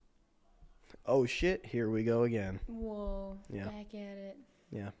Oh shit, here we go again. Whoa. Yeah. Back at it.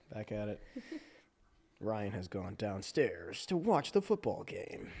 Yeah, back at it. Ryan has gone downstairs to watch the football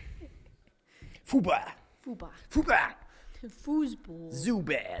game. Fuba! Fuba. Fuba! Foosball.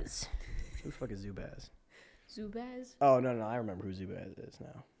 Zubaz. Who the fuck is Zubaz? Zubaz? Oh, no, I remember who Zubaz is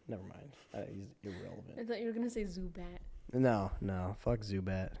now. Never mind. He's irrelevant. I thought you were going to say Zubat. No. Fuck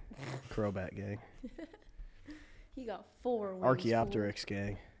Zubat. Crobat gang. He got 4 wins. Archaeopteryx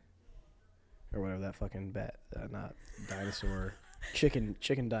gang. Or whatever that fucking bat, not dinosaur. Chicken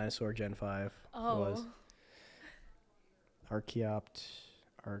dinosaur Gen 5 was.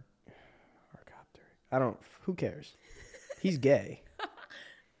 Archaeopteryx. I don't, who cares? He's gay.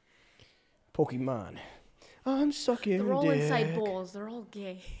 Pokemon. I'm sucking They're all dick. inside bowls. They're all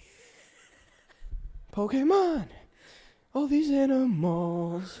gay. Pokemon. All these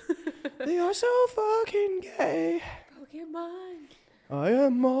animals. They are so fucking gay. Pokemon. I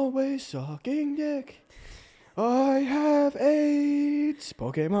am always sucking dick. I have AIDS.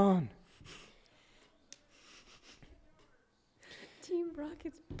 Pokemon. Team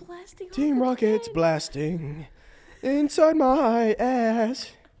Rocket's blasting. Team Rocket's blasting inside my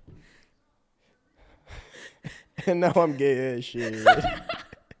ass. And now I'm gay as shit.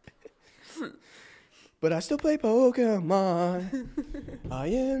 But I still play Pokemon. I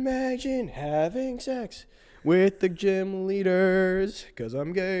imagine having sex with the gym leaders, 'cause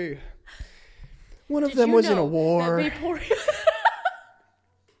I'm gay. One of them was in a war.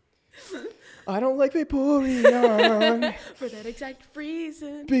 I don't like Vaporeon. For that exact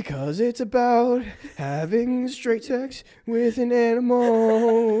reason. Because it's about having straight sex with an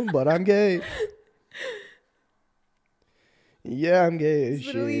animal. But I'm gay. Yeah, I'm gay as It's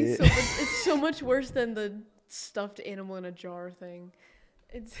literally shit. it's so much worse than the stuffed animal in a jar thing.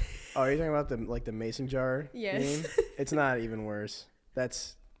 It's Oh, you're talking about the mason jar? Yes. Meme? It's not even worse.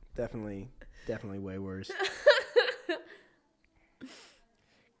 That's definitely way worse.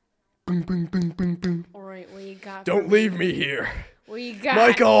 Boom, boom, boom, boom, boom. all right. What you got? Don't leave me here, What you got?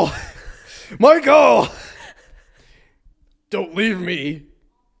 Michael. Don't leave me.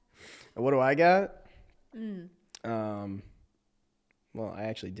 What do I got? Well, I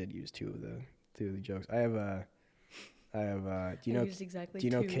actually did use two of the jokes. I have do you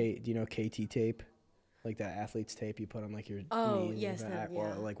know KT tape? Like that athlete's tape you put on like your knees. Yes,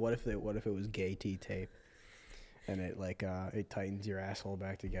 Or like what if it was gay T tape? And it like it tightens your asshole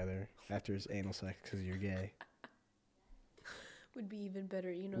back together after it's anal sex because you're gay. Would be even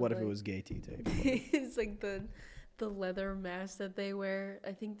better, you know. What if it was gay T tape? It's like the leather mask that they wear.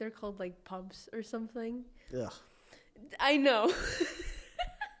 I think they're called like pumps or something. Ugh. I know.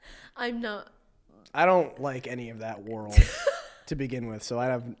 I'm not. I don't like any of that world to begin with, so I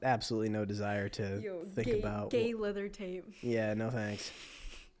have absolutely no desire to think about gay leather tape. Yeah, no thanks.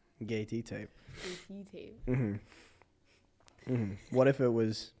 Gay T tape. Gay tape. What if it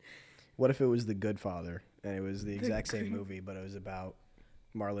was The Good Father and it was the exact same movie, but it was about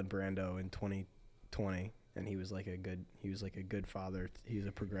Marlon Brando in 2020, and he was like a good father. He was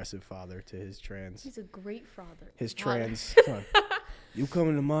a progressive father to his trans. He's a great father. His trans son. You come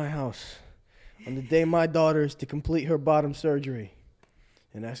into my house on the day my daughter is to complete her bottom surgery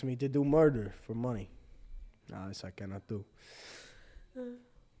and ask me to do murder for money. Nah, this I cannot do.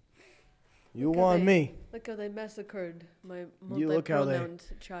 You want me. Look how they massacred my You look how they-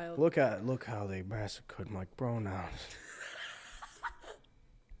 multi-pronounced child. Look how they massacred my pronouns.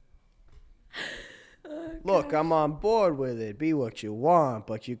 Look, I'm on board with it. Be what you want,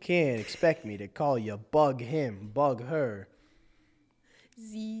 but you can't expect me to call you bug him, bug her.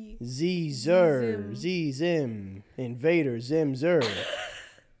 Z-zer, Z-zim, invader, zim-zer.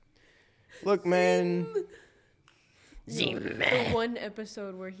 Look, man. The one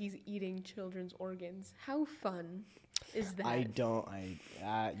episode where he's eating children's organs. How fun is that?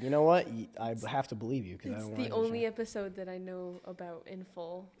 You know what? I have to believe you. It's the only episode that I know about in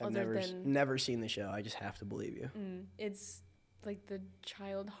full. I've never seen the show. I just have to believe you. It's like the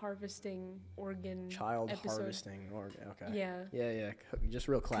child harvesting organ episode. Harvesting organ. Okay. Yeah. Just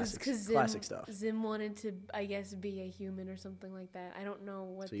real classic stuff. Zim wanted to, I guess, be a human or something like that. I don't know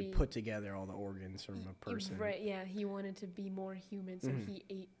what. So you put together all the organs from a person. Right. Yeah. He wanted to be more human, so he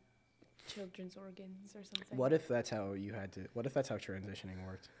ate children's organs or something. What if that's how transitioning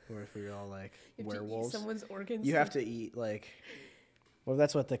worked? Or if we were all like werewolves? To eat someone's organs. You have to eat like. Well,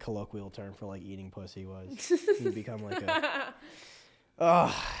 that's what the colloquial term for like eating pussy was. You become like a.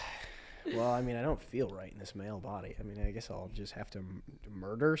 Well, I mean, I don't feel right in this male body. I mean, I guess I'll just have to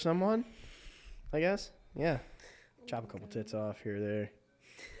murder someone. I guess. Yeah. Chop a couple tits off here or there.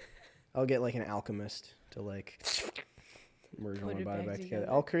 I'll get like an alchemist to like merge my body back together.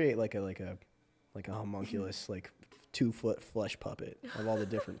 I'll create like a like a homunculus, like 2-foot flesh puppet of all the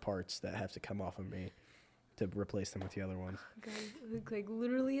different parts that have to come off of me to replace them with the other ones. God, you look like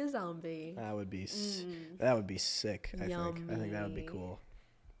literally a zombie. That would be that would be sick. I think that would be Yummy. cool.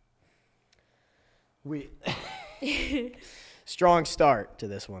 Strong start to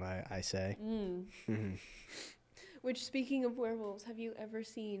this one, I say. Mm-hmm. Which, speaking of werewolves, have you ever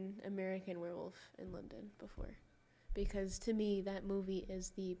seen American Werewolf in London before? Because to me, that movie is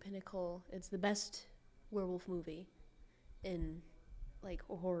the pinnacle. It's the best werewolf movie in, like,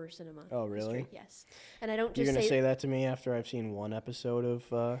 horror cinema. Oh, really? History. Yes. And I don't just You're going to say that to me after I've seen one episode of...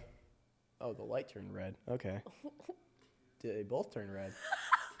 Oh, the light turned red. Okay. They both turned red.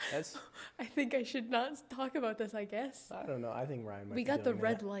 That's... I think I should not talk about this, I guess. I don't know. I think Ryan might We be got doing the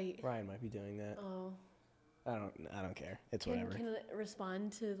red that. light. Ryan might be doing that. Oh. I don't care. It's whatever. Can it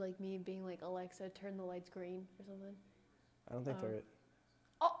respond to, like, me being like, Alexa, turn the lights green or something? I don't think they're...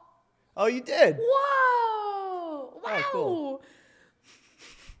 Oh! Oh, you did! Whoa! Wow! Oh, cool.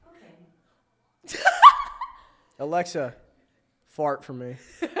 Alexa, fart for me.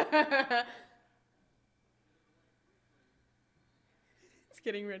 It's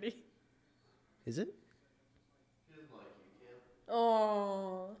getting ready. Is it?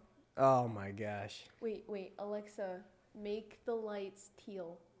 Oh. Oh my gosh. Wait, Alexa, make the lights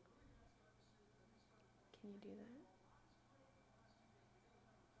teal. Can you do that?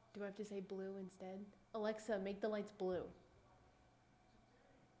 Do I have to say blue instead? Alexa, make the lights blue.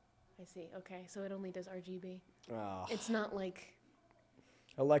 I see. Okay, so it only does RGB. Oh. It's not like...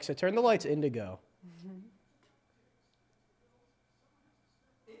 Alexa, turn the lights indigo.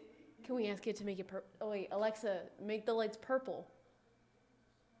 Can we ask it to make it purple? Oh, wait, Alexa, make the lights purple.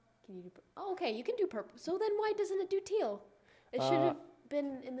 Can you do oh, okay, you can do purple. So then why doesn't it do teal? It should have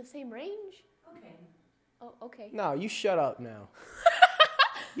been in the same range. Okay. Oh, okay. No, you shut up now.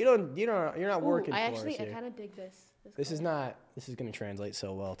 You're not working for us here. I kind of dig this. This is going to translate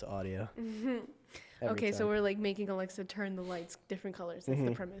so well to audio. Okay, so we're like making Alexa turn the lights different colors. That's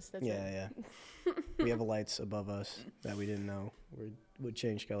the premise. That's it. Yeah. We have lights above us that we didn't know would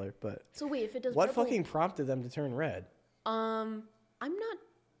change color. But so wait, if it does what purple, fucking prompted them to turn red? I'm not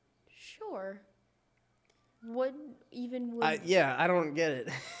sure. What even would... I don't get it.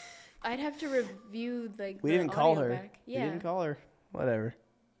 I'd have to review like We the didn't call audio her. back. Yeah. We didn't call her. Whatever.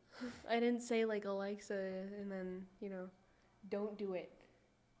 I didn't say like Alexa and then, don't do it.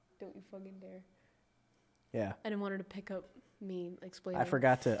 Don't you fucking dare. Yeah. I didn't want her to pick up me explaining. I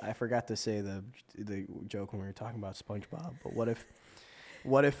forgot to say the joke when we were talking about SpongeBob. But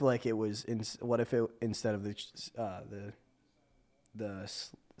what if like it was instead of the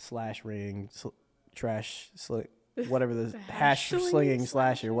slash ring trash whatever the hash slinging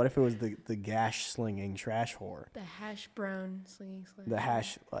slasher. What if it was the gash slinging trash whore? The hash brown slinging slasher. The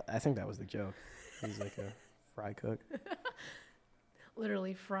hash. I think that was the joke. He's like a fry cook.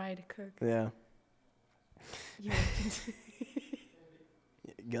 Literally fried cook. Yeah.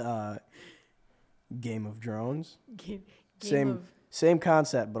 Game of Drones. Same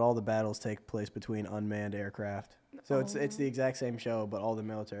concept, but all the battles take place between unmanned aircraft. So it's the exact same show, but all the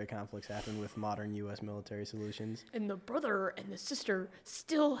military conflicts happen with modern U.S. military solutions. And the brother and the sister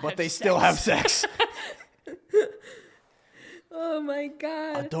still have But they sex. still have sex. Oh my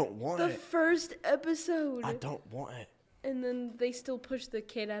god. I don't want the it. first episode. I don't want it. And then they still push the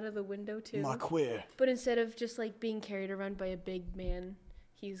kid out of the window too. My queer. But instead of just like being carried around by a big man,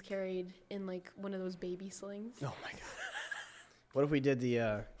 he's carried in like one of those baby slings. Oh my god. What if we did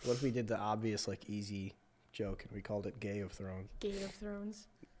the obvious like easy joke and we called it Gay of Thrones? Game of Thrones.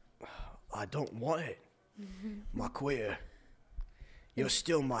 I don't want it. My queer. You're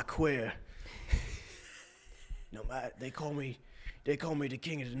still my queer. No matter they call me the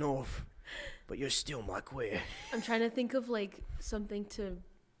king of the north, but you're still my queer. I'm trying to think of like something to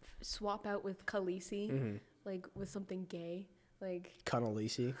swap out with Khaleesi, like with something gay, like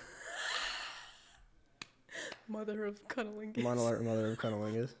Cunnilingus. mother of cunnilingus. Mother of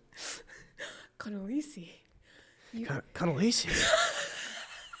cunnilingus. Khaleesi. Cunnilingus.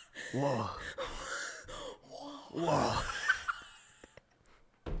 Whoa. Whoa.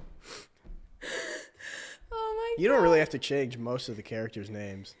 Oh my god. You don't really have to change most of the characters'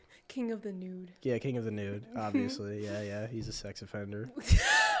 names. King of the Nude. Yeah, King of the Nude, obviously. Yeah, he's a sex offender.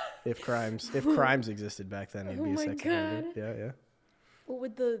 If crimes existed back then, he'd be a sex offender. Yeah. What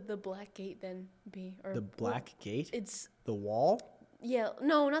would the Black Gate then be? Or The Black Gate? It's the wall? yeah,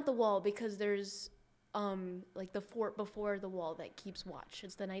 no, not the wall, because there's like the fort before the wall that keeps watch.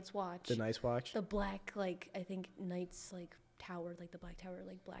 It's the Night's Watch. The Night's Watch? The black, like, I think Night's like tower, like the Black Tower,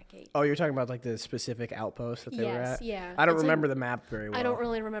 like Black Gate. Oh, you're talking about like the specific outpost that they were at? Yeah. I don't remember the map very well. I don't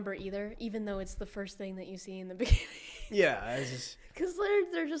really remember either, even though it's the first thing that you see in the beginning. Yeah, it's just... Because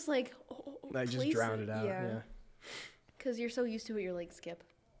they're just like... I just drowned it out, yeah. Because you're so used to it, you're like, skip.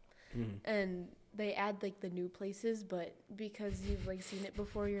 Mm-hmm. And they add, like, the new places, but because you've, like, seen it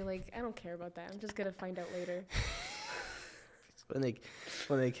before, you're like, I don't care about that. I'm just going to find out later.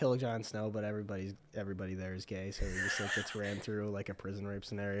 When they kill Jon Snow, but everybody there is gay, so he just like gets ran through like a prison rape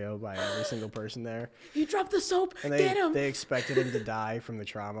scenario by every single person there. You dropped the soap. And Get him. They expected him to die from the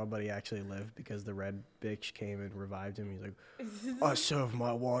trauma, but he actually lived because the red bitch came and revived him. He's like, I served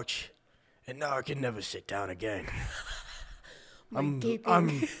my watch, and now I can never sit down again. I'm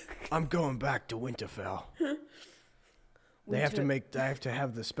going back to Winterfell. I have to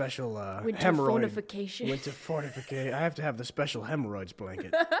have the special Winter fortification. I have to have the special hemorrhoids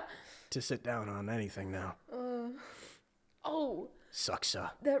blanket to sit down on anything now.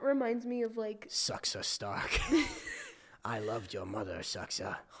 Suxa. That reminds me of like Suxa Stark. I loved your mother,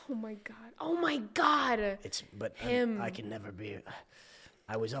 Suxa. Oh my god. I can never be.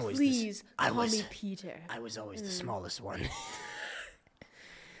 I was always. Please call me Peter. I was always the smallest one.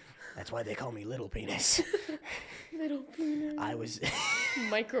 That's why they call me Little Penis. Little Penis. I was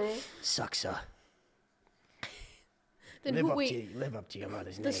micro. Suxa. Then live up to your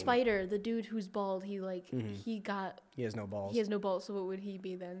mother's name. The spider, the dude who's bald, he has no balls. He has no balls, so what would he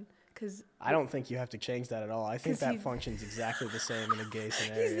be then? Because I don't think you have to change that at all. I think that functions exactly the same in a gay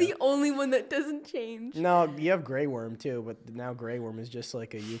scenario. He's the only one that doesn't change. No, you have Grey Worm too, but now Grey Worm is just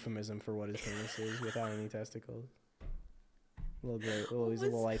like a euphemism for what his penis is without any testicles. He's a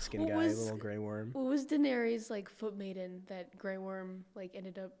little light skinned guy, a little Grey Worm. What was Daenerys like foot maiden that Grey Worm like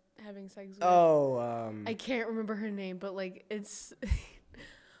ended up having sex with? I can't remember her name, but like it's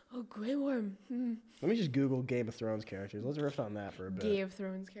Grey Worm. Let me just Google Game of Thrones characters. Let's riff on that for a bit. Game of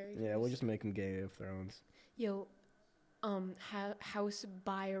Thrones characters. Yeah, we'll just make them Game of Thrones. Yo, House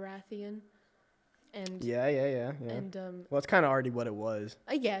Baratheon, and yeah. And well, it's kind of already what it was.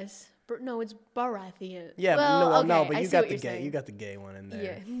 I guess. No, it's Baratheon. Yeah, well, no, but I you see got what the you're gay. saying. You got the gay one in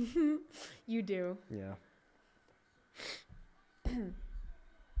there. Yeah, you do. Yeah.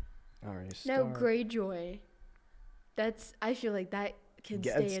 Arya Now Stark. Greyjoy. I feel like that can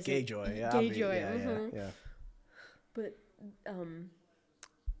stay as Gayjoy. Yeah, Gayjoy. Yeah. But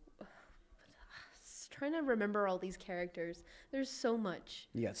trying to remember all these characters. There's so much.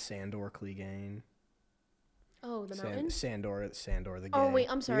 You got Sandor Clegane. Oh, the mountain? Sandor the gay. Oh, wait,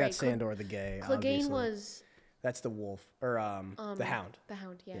 I'm sorry. You got Sandor the gay, Clegane obviously. was... That's the wolf. Or, the hound. The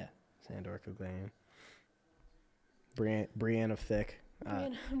hound, yeah. Yeah, Sandor Clegane. Brienne of Thick.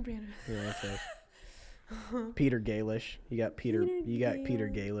 Brienne of Thick. Peter Gaelish. You got Peter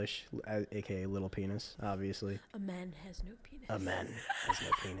Gaelish, a.k.a. Little Penis, obviously. A man has no penis. A man has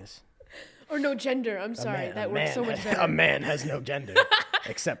no penis. Or no gender, I'm sorry. That works so much better. A man has no gender,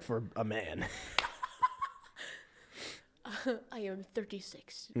 except for a man. I am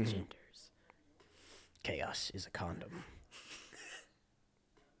 36 genders. Chaos is a condom.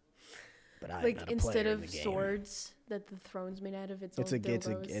 But I'm like not a instead player of in the game. swords that the throne's made out of, it's all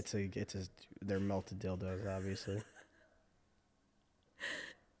dildos. They're melted dildos, obviously.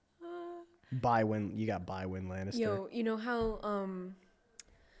 You got Bywin Lannister. Yo, you know how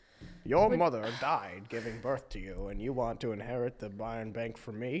your mother died giving birth to you, and you want to inherit the Iron Bank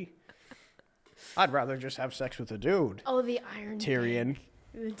from me? I'd rather just have sex with a dude. Oh, the Iron Tyrion. Bank.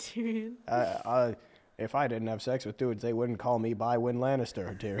 The Tyrion. If I didn't have sex with dudes, they wouldn't call me Bywin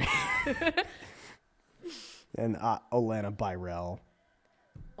Lannister, Tyrion. And Olenna Byrell.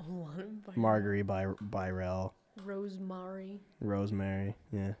 Marguerite Byrell. Rosemary,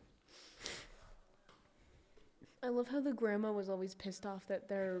 yeah. I love how the grandma was always pissed off that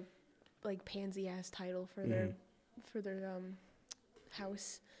their like pansy ass title for their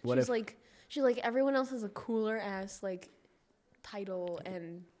house. She's like everyone else has a cooler ass like title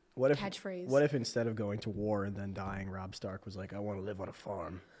and catchphrase. What if instead of going to war and then dying, Robb Stark was like, I want to live on a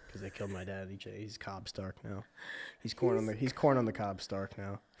farm because they killed my dad. He's Cobb Stark now. He's corn on the Cobb Stark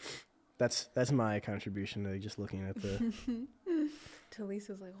now. That's my contribution to just looking at the.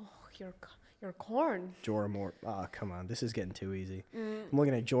 Talisa's like, oh, you're corn. Jorah Mor. Oh, come on, this is getting too easy. I'm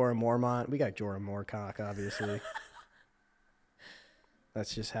looking at Jorah Mormont. We got Jorah Moorcock, obviously.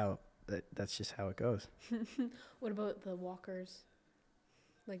 That's just how it goes. What about the walkers?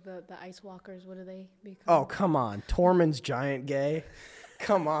 Like the ice walkers, what do they become? Oh, come on. Tormund's giant gay.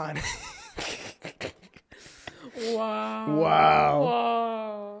 Come on. Wow.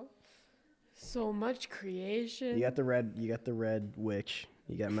 So much creation. You got the red witch.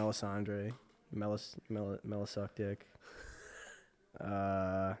 You got Melisandre. Melissuck dick.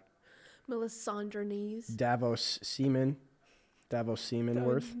 Melisandre. Davos Seamanworth.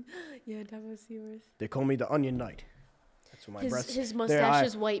 Yeah, Davos Seaworth. They call me the Onion Knight. That's what my breath. His mustache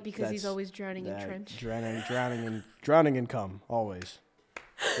is white because he's always drowning in trench. Drowning in cum, always.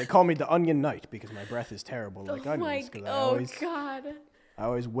 They call me the Onion Knight because my breath is terrible like onions. God. I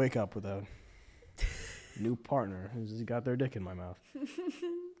always wake up with a new partner who's got their dick in my mouth.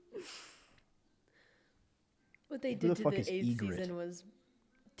 What they did to the 8th season was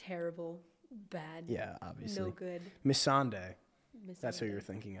terrible, bad. Yeah, obviously. No good. Missandei. That's who you're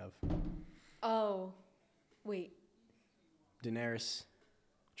thinking of. Oh, wait. Daenerys,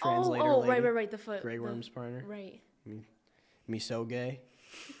 translator lady. Right. The foot. Grey Worm's partner. Right. Me so gay.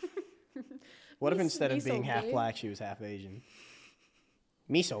 What if instead of being half black, she was half Asian?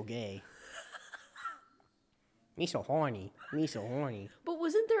 Me so gay. Me so horny. Me so horny. But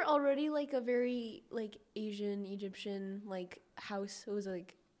wasn't there already like a very like Asian Egyptian like house? It was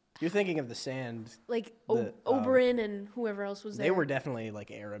like. You're thinking of the Sand. Like Oberyn and whoever else was there. They were definitely like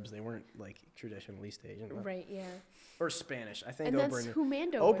Arabs. They weren't like traditional East Asian. Right. Yeah. Or Spanish. I think and Oberyn. That's who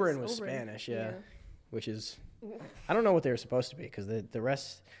Mando Oberyn was Spanish. Yeah. Which is, I don't know what they were supposed to be because the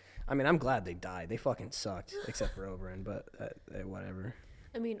rest. I mean, I'm glad they died. They fucking sucked, except for Oberyn. But whatever.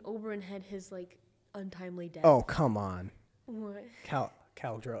 I mean, Oberyn had his like untimely death. Oh come on. What? Cal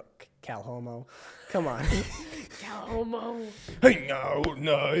Homo. Come on. Cal Homo. Hey no.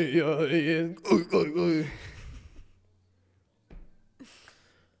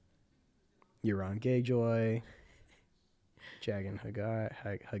 Euron Greyjoy. Jagan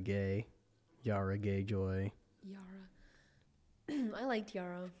Hagay. Yara Greyjoy. Yara. I liked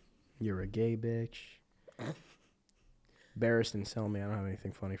Yara. You're a gay bitch. Barristan Selmy. I don't have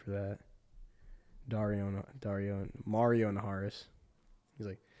anything funny for that. Mario Naharis. He's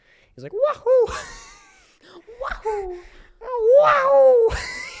like, wahoo! Wahoo! Wow!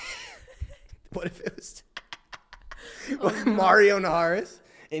 What if it was Mario Naharis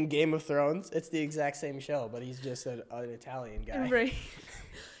in Game of Thrones? It's the exact same show, but he's just an Italian guy. Right.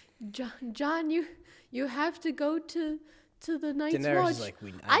 John, you have to go to the Night's Daenerys Watch. is like,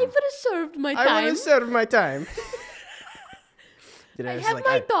 I would have served my time. I would have served my time. I have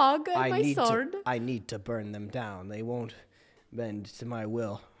my dog and my sword. I need to burn them down. They won't bend to my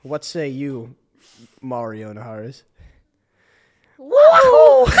will. What say you, Mario Naharis?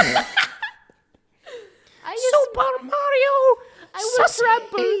 Whoa! Super Mario! I will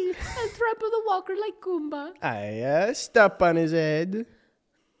trample the walker like Goomba. I step on his head.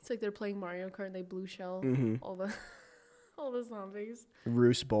 It's like they're playing Mario Kart and they blue shell all the zombies.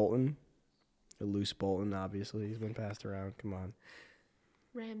 Roose Bolton. A loose Bolton, obviously. He's been passed around. Come on.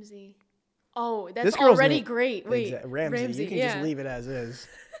 Ramsey. Oh, that's already name, great. Wait, Ramsey. You can just leave it as is.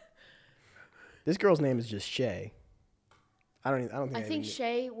 This girl's name is just Shay. I think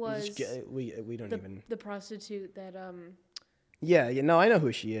Shay was we don't even the prostitute that Yeah, no, I know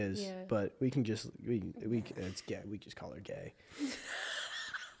who she is, yeah. but we can just we just call her gay.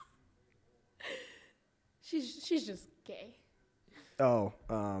 She's just gay. Oh,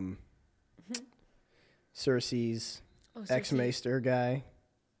 Cersei's ex-maester guy,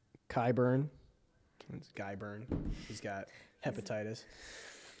 Qyburn. It's Qyburn. He's got hepatitis.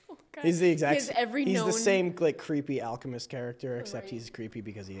 Oh, God. He's the exact. He's the same like creepy alchemist character, except he's creepy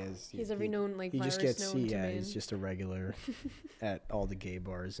because he is. He's every known like virus known to man. He's just a regular at all the gay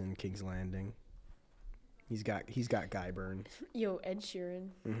bars in King's Landing. He's got Qyburn. Yo, Ed Sheeran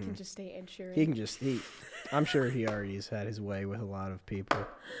can just stay Ed Sheeran. He can just I'm sure he already's had his way with a lot of people.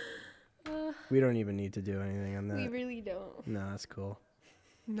 We don't even need to do anything on that. We really don't. No, that's cool.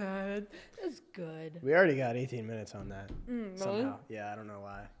 Nah, that's good. We already got 18 minutes on that somehow. Really? Yeah, I don't know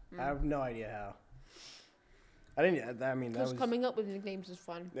why. I have no idea how. Because coming up with nicknames is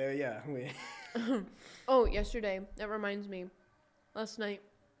fun. Yeah. Oh, yesterday. That reminds me. Last night,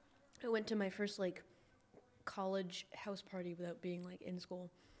 I went to my first like college house party without being like in school.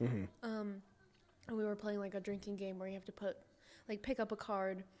 Mm-hmm. And we were playing like a drinking game where you have to pick up a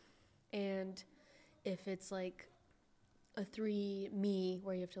card, and if it's like a 3 me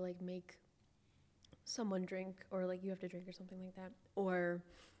where you have to like make someone drink, or like you have to drink or something like that, or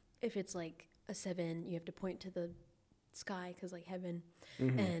if it's like a 7, you have to point to the sky because like heaven,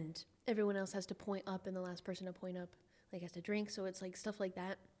 and everyone else has to point up, and the last person to point up like has to drink. So it's like stuff like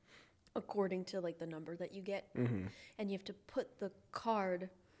that according to like the number that you get, and you have to put the card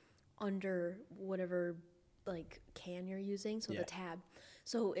under whatever like can you're using, so the tab.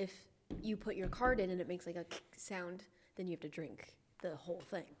 So if you put your card in and it makes like a sound, then you have to drink the whole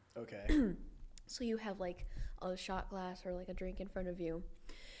thing. Okay. So you have like a shot glass or like a drink in front of you,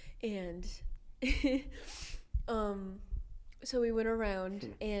 and So we went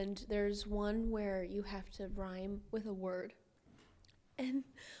around, and there's one where you have to rhyme with a word. And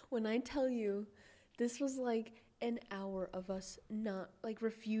when I tell you, this was like an hour of us not, like,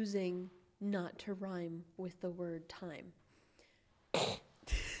 refusing not to rhyme with the word time.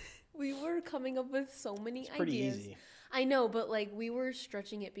 We were coming up with so many It's pretty ideas. easy. I know, but, like, we were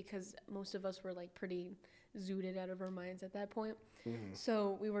stretching it because most of us were, like, pretty zooted out of our minds at that point. Mm-hmm.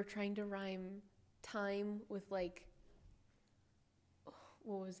 So we were trying to rhyme time with, like,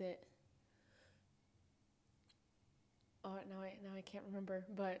 what was it? Oh, now I can't remember,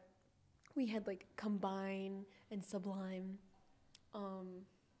 but we had, like, combine and sublime.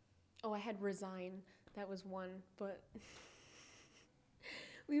 I had resign. That was one, but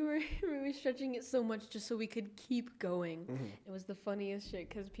we were stretching it so much just so we could keep going. Mm-hmm. It was the funniest shit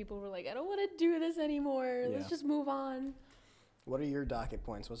because people were like, I don't want to do this anymore. Yeah. Let's just move on. What are your docket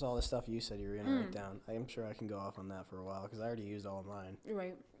points? What's all the stuff you said you were going to write down? I'm sure I can go off on that for a while because I already used all of mine.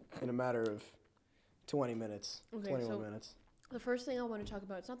 Right. In a matter of 20 minutes, Okay, 21 minutes. The first thing I want to talk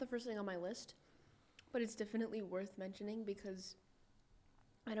about, it's not the first thing on my list, but it's definitely worth mentioning because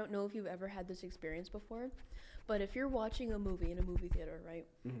I don't know if you've ever had this experience before, but if you're watching a movie in a movie theater, right?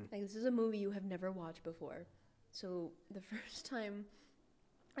 Mm-hmm. Like, this is a movie you have never watched before. So the first time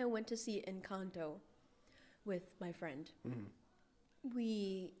I went to see Encanto with my friend,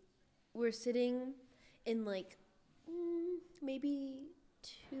 we were sitting in, like, maybe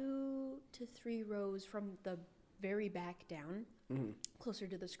 2 to 3 rows from the very back down, closer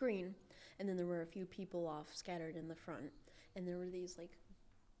to the screen, and then there were a few people off scattered in the front, and there were these, like,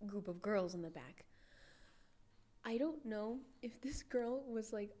 group of girls in the back. I don't know if this girl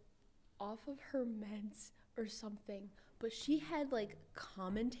was, like, off of her meds or something, but she had, like,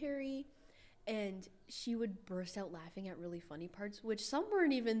 commentary, and she would burst out laughing at really funny parts, which some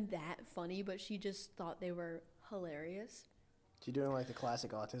weren't even that funny, but she just thought they were hilarious. She's doing like the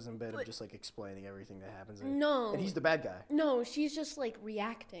classic autism bit of just like explaining everything that happens. No. And he's the bad guy. No, she's just, like,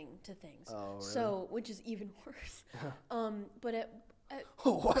 reacting to things. Oh, really? So, which is even worse. But at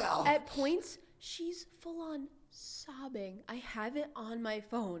Oh, wow. At points, she's full on sobbing. I have it on my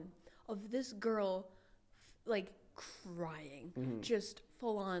phone of this girl, like, crying. Just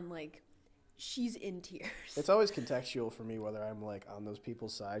full on, like, she's in tears. It's always contextual for me whether I'm like on those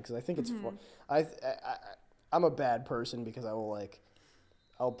people's side because I think it's fun. I'm a bad person because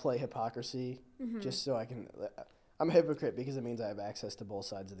I'll play hypocrisy just so I can. I'm a hypocrite because it means I have access to both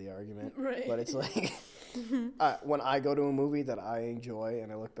sides of the argument. Right. But it's like when I go to a movie that I enjoy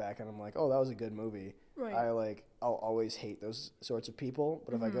and I look back and I'm like, oh, that was a good movie. Right. I'll always hate those sorts of people.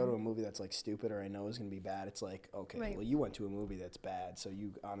 But if I go to a movie that's like stupid or I know is gonna be bad, it's like, okay, Right. well, you went to a movie that's bad, so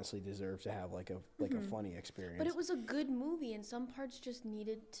you honestly deserve to have like a funny experience. But it was a good movie, and some parts just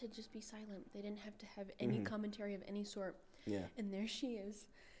needed to just be silent. They didn't have to have any commentary of any sort. Yeah. And there she is,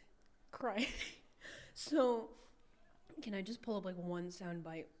 crying. So, can I just pull up, like, one sound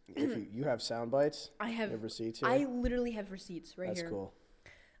bite? If you have sound bites, I have. you have receipts here? I literally have receipts right here. That's cool.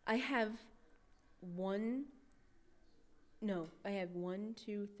 I have 1,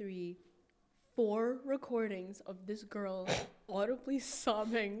 2, 3, 4 recordings of this girl audibly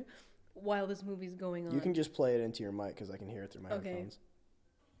sobbing while this movie's going on. You can just play it into your mic because I can hear it through my headphones.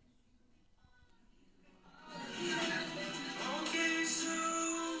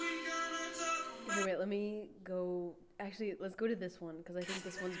 Okay, wait, let me go. Actually, let's go to this one because I think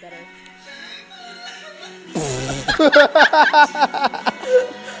this one's better.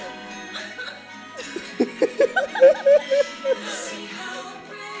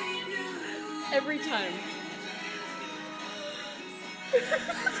 Every time.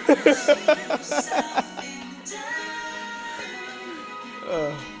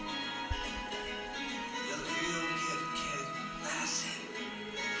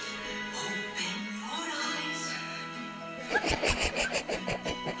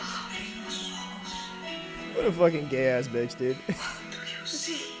 What a fucking gay ass bitch, dude. This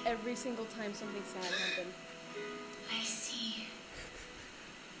is every single time something sad happened. I see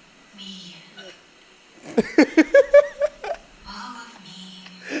me. All of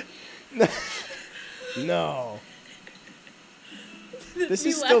me. No. This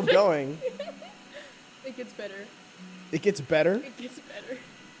Me is still laughing. going. It gets better. It gets better? It gets better.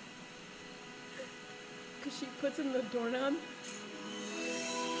 Because she puts in the doorknob.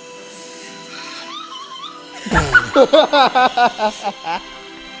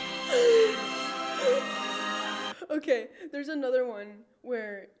 Okay, there's another one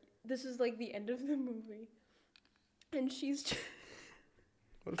where this is like the end of the movie. And she's just...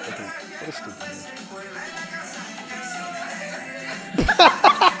 What a stupid bitch.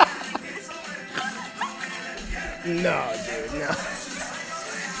 No, dude. No,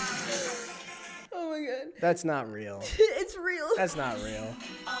 Oh my god. that's not real. It's real. That's not real.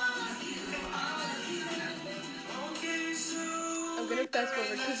 I'm gonna fast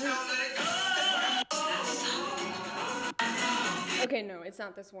forward because okay, no, it's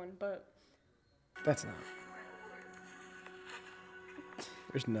not this one, but That's not.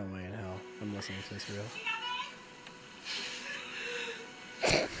 There's no way in hell I'm listening to this real.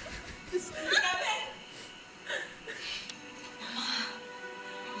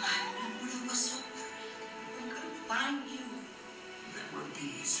 When we were so we couldn't find you. There were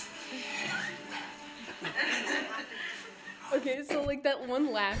bees everywhere. okay, so like that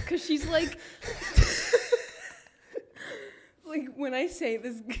one laugh, because she's like, like when I say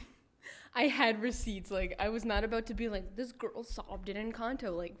this, I had receipts. Like I was not about to be like, this girl sobbed in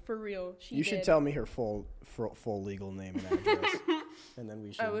Encanto. Like for real, she You did. should tell me her full legal name and address, and then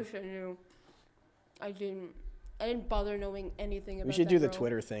we should. I wish I knew. I didn't bother knowing anything about. We should that do the girl.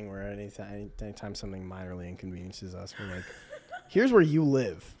 Twitter thing where anytime something minorly inconveniences us, we're like, "Here's where you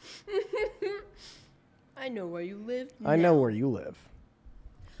live." I know where you live. I know now. where you live.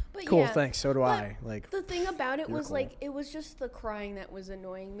 But Cool, yeah, thanks. So do but I. Like the thing about it you're was cool. like it was just the crying that was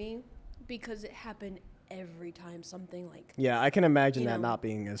annoying me because it happened every time something like. Yeah, I can imagine You that know. not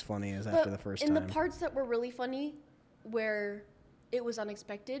being as funny as But after the first in time. the parts that were really funny, where it was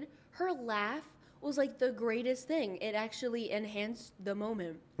unexpected, her laugh was like the greatest thing. It actually enhanced the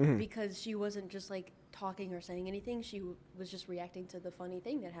moment Mm-hmm. because she wasn't just like talking or saying anything. She was just reacting to the funny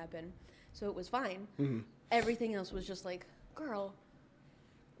thing that happened. So it was fine. Mm-hmm. Everything else was just like, girl,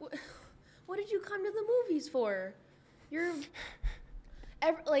 what did you come to the movies for? You're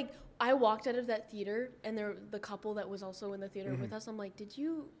like, I walked out of that theater and the couple that was also in the theater Mm-hmm. with us, I'm like, did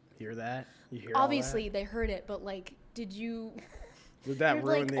you? Hear that? You hear all Obviously, they heard it, but like, did you? that? Did that You're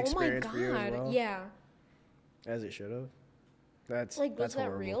ruin like, the oh my experience for you as God, well? yeah. As it should have. That's Like, that's was that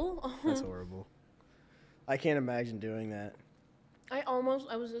horrible. real? That's horrible. I can't imagine doing that. I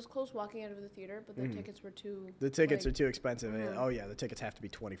was this close walking out of the theater, but the tickets were too. The tickets like, are too expensive. Mhm. Oh yeah, the tickets have to be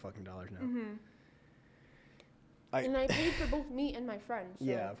 $20 fucking now. Mhm. I- And I paid for both me and my friend. So.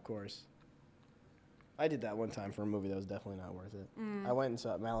 Yeah, of course. I did that one time for a movie that was definitely not worth it. Mm. I went and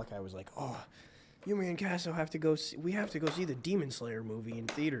saw Malachi was like, "Oh, you, me, and Casso have to go. We have to go see the Demon Slayer movie in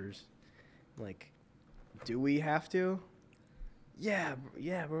theaters." I'm like, do we have to? Yeah,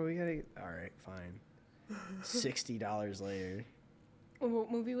 bro. We gotta. All right, fine. $60 later.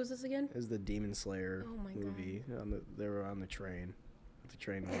 What movie was this again? It was the Demon Slayer Oh my God. movie. They were on the train. The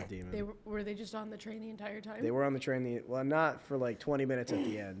train with the demon. Were they just on the train the entire time? They were on the train. Well, not for like 20 minutes at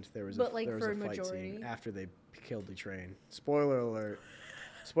the end. There was But, like, there was for a fight majority? scene after they killed the train. Spoiler alert.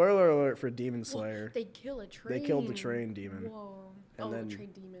 Spoiler alert for Demon Slayer. They kill a train. They killed the train demon. Whoa. And then the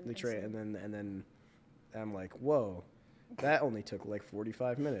train demon. The I train see. and then I'm like, "Whoa. That only took like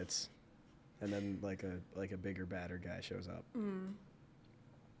 45 minutes." And then like a bigger badder guy shows up. Mm.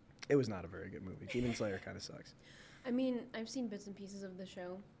 It was not a very good movie. Demon Slayer kind of sucks. I mean, I've seen bits and pieces of the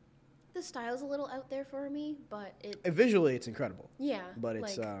show. The style's a little out there for me, but Visually it's incredible, yeah. but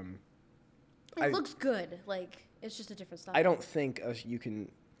it's like, I- it looks good. Like it's just a different style. I don't think you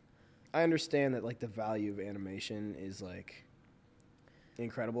can. I understand that like the value of animation is like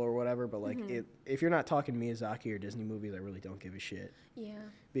incredible or whatever, but like if you're not talking Miyazaki or Disney movies, I really don't give a shit Yeah.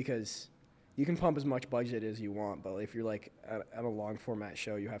 because you can pump as much budget as you want, but if you're like at a long format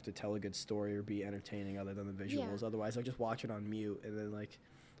show, you have to tell a good story or be entertaining other than the visuals. Yeah. Otherwise, I'll just watch it on mute and then like,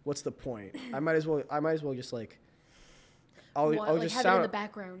 what's the point? I might as well just like. I'll Like, just have sound it in the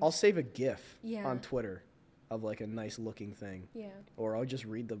background. I'll save a GIF Yeah. on Twitter of like a nice looking thing. Yeah. Or I'll just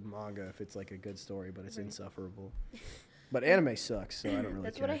read the manga if it's like a good story, but it's Right. insufferable. But anime sucks, so I don't really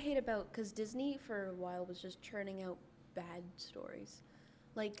That's care. what I hate about, because Disney for a while was just churning out bad stories.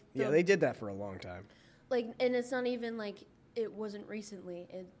 Like Yeah, they did that for a long time. like, and it's not even like it wasn't recently.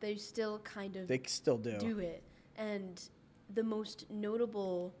 They still kind of They still do. it. And the most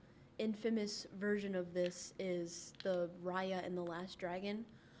notable, infamous version of this is the Raya and the Last Dragon.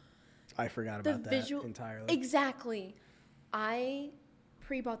 I forgot The about that visual entirely. Exactly. I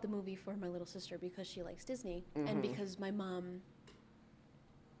pre-bought the movie for my little sister because she likes Disney and because my mom.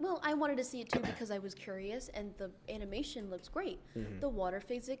 Well, I wanted to see it too because I was curious, and the animation looks great. The water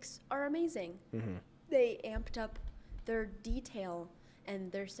physics are amazing. They amped up their detail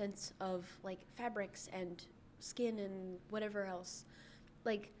and their sense of like fabrics and skin and whatever else.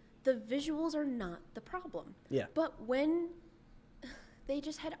 Like the visuals are not the problem. Yeah. But when they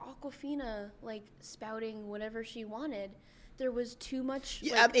just had Aquafina like spouting whatever she wanted, there was too much.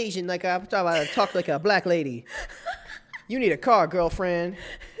 Yeah, like, I'm Asian. Like I'm talking about, I talk like a black lady. You need a car, girlfriend.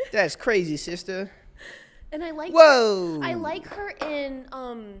 That's crazy, sister. And I like Whoa! I like her in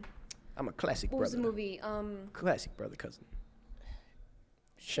I'm a classic what brother. was the movie? Classic brother cousin.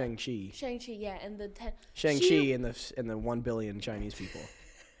 Shang-Chi. Shang-Chi, yeah, and the Shang-Chi and the 1 billion Chinese people.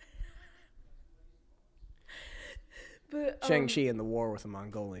 But Shang-Chi and the war with the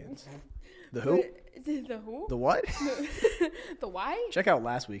Mongolians. The who? The who? The what? The why? Check out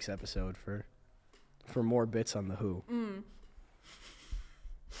last week's episode for more bits on the who.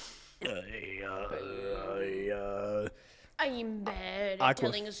 I'm bad at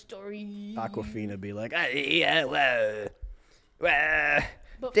telling a story. Aquafina be like,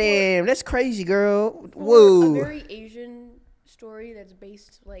 But damn, that's crazy, girl. for Whoa. a very Asian story that's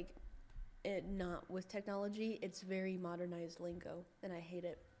based not with technology, it's very modernized lingo, and I hate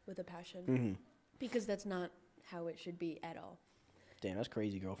it with a passion because that's not how it should be at all. Damn, that's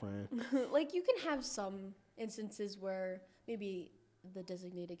crazy, girlfriend. Like, you can have some instances where maybe the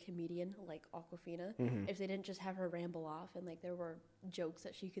designated comedian, like Aquafina, if they didn't just have her ramble off and like there were jokes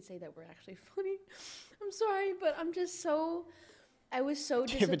that she could say that were actually funny. I'm sorry, but I was so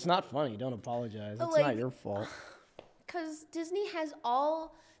If it's not funny, don't apologize. It's like, not your fault. because Disney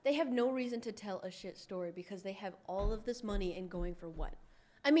they have no reason to tell a shit story because they have all of this money and going for what?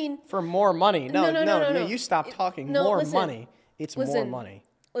 I mean, For more money. No. No. You stop talking. No, More listen. money. It's more money.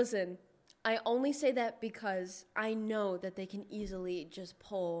 Listen, I only say that because I know that they can easily just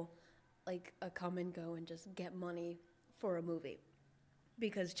pull like a come and go and just get money for a movie.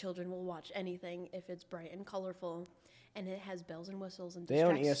 Because children will watch anything if it's bright and colorful and it has bells and whistles and They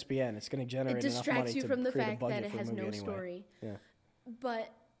own ESPN. It's going to generate enough money distracts you to from the create a fact that budget it for a has movie no anyway. story. Yeah.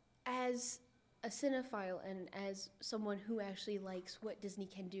 But as a cinephile and as someone who actually likes what Disney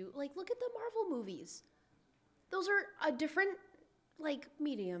can do, like, look at the Marvel movies. Those are a different, like,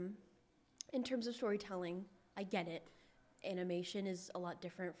 medium in terms of storytelling. I get it. Animation is a lot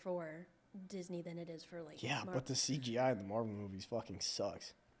different for Disney than it is for, like, Yeah, Marvel. but the CGI in the Marvel movies fucking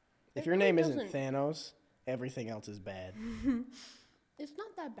sucks. If It your really name isn't doesn't. Thanos, everything else is bad. It's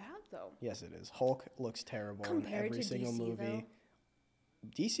not that bad, though. Yes, it is. Hulk looks terrible Compared in every to single DC, movie. though.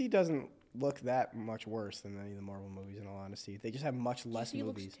 DC doesn't look that much worse than any of the Marvel movies, in all honesty. They just have much less DC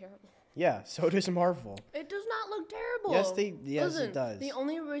movies. looks terrible. Yeah, so does Marvel. It does not look terrible. Yes, Listen, it does. The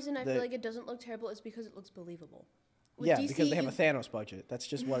only reason I feel like it doesn't look terrible is because it looks believable. With Yeah, DC, because they have a Thanos budget. That's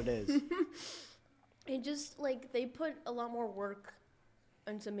just what it is. It just, like, they put a lot more work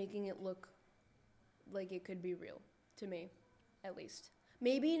into making it look like it could be real, to me, at least.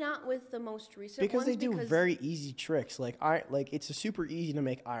 Maybe not with the most recent Because ones. they do very easy tricks. Like it's super easy to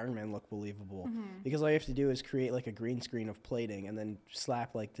make Iron Man look believable. Because all you have to do is create like a green screen of plating and then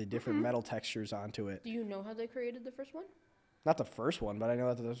slap like the different metal textures onto it. Do you know how they created the first one? Not the first one, but I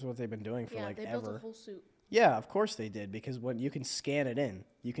know that that's what they've been doing for Yeah, like they ever. built a whole suit. Yeah, of course they did. Because when you can scan it in,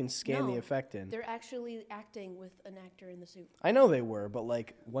 you can scan the No, effect in. They're actually acting with an actor in the suit. I know they were, but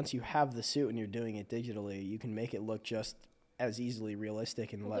like once you have the suit and you're doing it digitally, you can make it look just as easily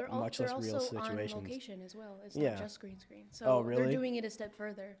realistic and much less real They're also on situations. location as well. It's Yeah. not just green screen. So Oh, really? they're doing it a step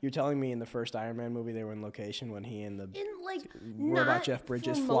further. You're telling me in the first Iron Man movie they were in location when he and the In like robot not Jeff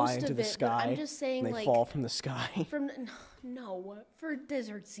Bridges for fly most into of the it, but sky I'm just saying, and they like, fall from the sky? from no for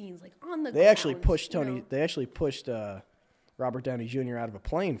desert scenes, like on the They actually ground, pushed you Tony. know? They actually pushed Robert Downey Jr. out of a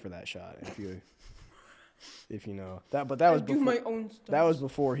plane for that shot. If you know that, but that was do before. my own stuff. That was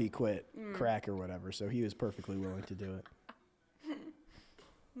before he quit crack or whatever. So he was perfectly willing to do it.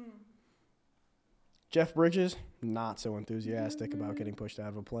 Jeff Bridges, not so enthusiastic about getting pushed out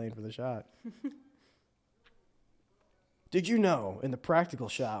of a plane for the shot. Did you know, in the practical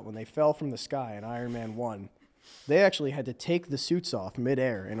shot, when they fell from the sky in Iron Man 1, they actually had to take the suits off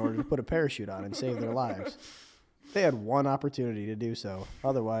midair in order to put a parachute on and save their lives? They had one opportunity to do so.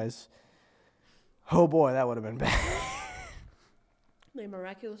 Otherwise, oh boy, that would have been bad. They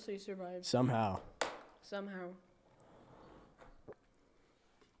miraculously survived Somehow. somehow.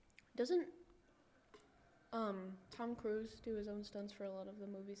 Doesn't Tom Cruise do his own stunts for a lot of the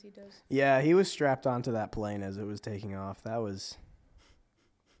movies he does? Yeah, he was strapped onto that plane as it was taking off. That was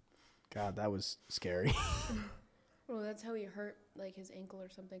scary. Well, that's how he hurt like his ankle or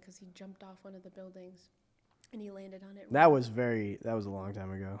something, because he jumped off one of the buildings and he landed on it. That was a long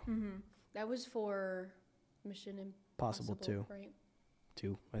time ago. That was for Mission Possible Impossible, 2. right?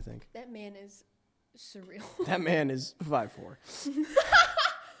 2, I think. That man is surreal. That man is 5'4".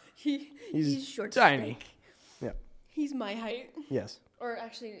 He's short, tiny. stick. Yep. He's my height, Yes. or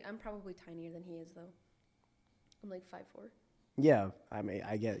actually, I'm probably tinier than he is though. I'm like 5'4". Yeah, I mean,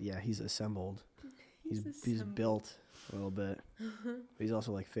 I get. Yeah, he's assembled. He's assembled. built a little bit. But he's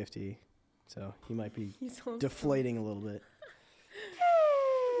also like 50, so he might be He's also deflating a little bit.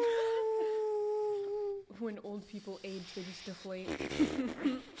 when old people age, they just deflate.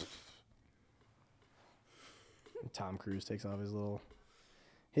 Tom Cruise takes off his little,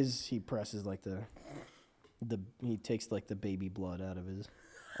 he presses like he takes like the baby blood out of his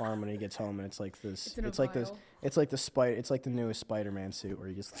arm when he gets home, and it's like this. It's like the newest Spider-Man suit where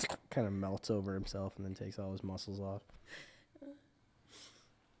he just kind of melts over himself and then takes all his muscles off.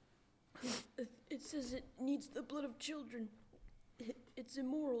 It says it needs the blood of children. It's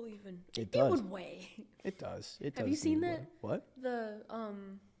immoral, even. It does. It would weigh. It does. Have you seen that? What? The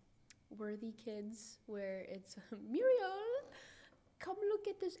Worthy Kids, where it's Muriel, come look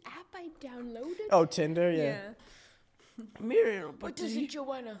at this app I downloaded. Oh, Tinder, yeah. Muriel, but does it,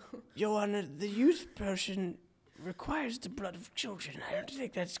 Joanna? Joanna, the youth person requires the blood of children. I don't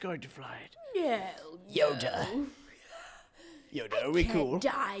think that's going to fly it. Yeah. Yoda. Yoda, are we cool?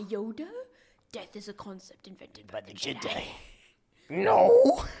 Die, Yoda. Death is a concept invented by the Jedi.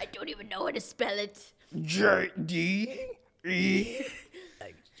 No. I don't even know how to spell it. J-D-E.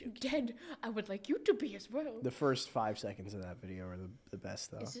 Dead. I would like you to be as well. The first 5 seconds of that video are the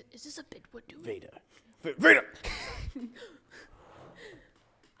best, though. Is this a bit we're doing? Vader. Vader!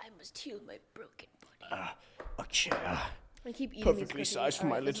 I must heal my broken body. A chair. I keep eating Perfectly these cookies. sized for All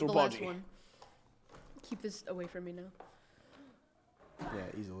my right, this is little the last body. one. Keep this away from me now.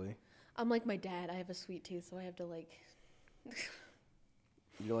 Yeah, easily. I'm like my dad. I have a sweet tooth, so I have to like.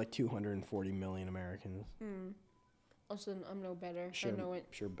 You're like 240 million Americans. Also, I'm no better. Sure, I know it.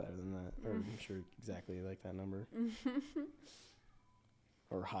 sure better than that. Or I'm sure exactly like that number.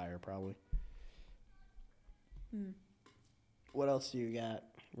 Or higher, probably. What else do you got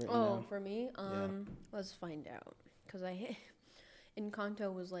written down? For me, Yeah. let's find out. Because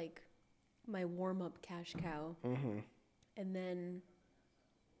Encanto was like my warm-up cash cow. Mm-hmm. And then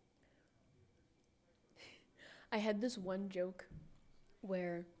I had this one joke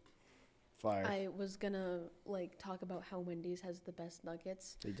where Fire. I was gonna like talk about how Wendy's has the best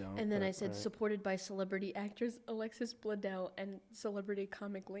nuggets. They don't. And then but I said alright. supported by celebrity actors Alexis Bledel and celebrity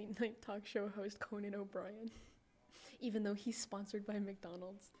comic late night talk show host Conan O'Brien. Even though he's sponsored by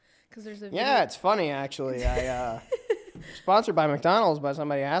McDonald's. Because there's a Yeah, it's funny actually. I sponsored by McDonald's, but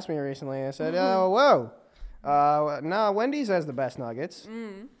somebody asked me recently. I said, "Whoa, no, Wendy's has the best nuggets."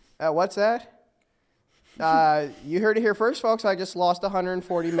 What's that? You heard it here first, folks. I just lost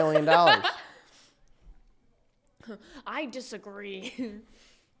 $140 million. I disagree.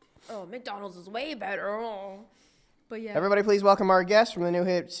 Oh, McDonald's is way better. Oh. But yeah. Everybody, please welcome our guest from the new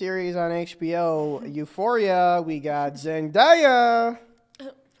hit series on HBO, Euphoria. We got Zendaya.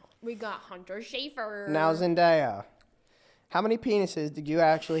 We got Hunter Schafer. Now Zendaya. How many penises did you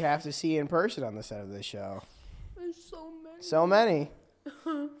actually have to see in person on the set of this show? There's so many. So many.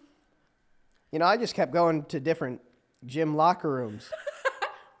 You know, I just kept going to different gym locker rooms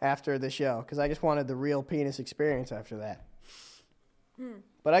after the show because I just wanted the real penis experience after that.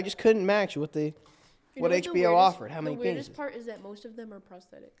 But I just couldn't match with what HBO offered. How many The weirdest penises? part is that most of them are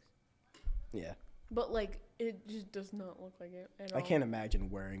prosthetics. Yeah. But like, it just does not look like it at all. I can't imagine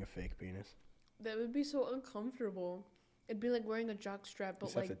wearing a fake penis. That would be so uncomfortable. It'd be like wearing a jock strap, but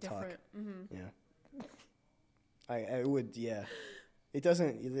Just have like to tuck. different. Mm-hmm. Yeah. I would, yeah. It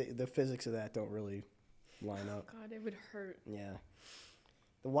doesn't, the physics of that don't really line up. God, it would hurt. Yeah.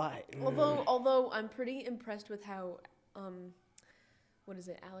 The why? Although I'm pretty impressed with how, what is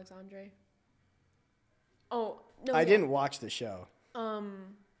it, Alexandre? Oh no, I didn't watch the show.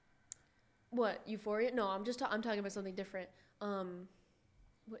 What, Euphoria? No, I'm talking about something different.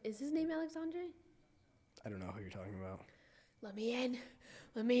 What is his name, Alexandre? I don't know who you're talking about. Let me in.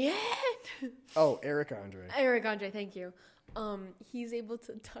 Oh, Eric Andre. Eric Andre, thank you. He's able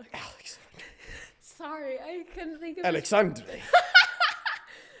to tuck. Alexandre. Sorry, I couldn't think of Alexandre.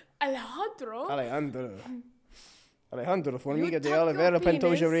 Alejandro. Alejandro Formiga de tuck your Oliveira penis.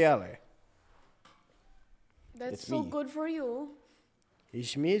 Pantoja Reale. That's It's so me. good for you.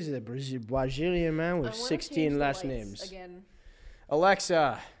 He's me, is a Brazilian man I with wanna 16 change the last lights names. again.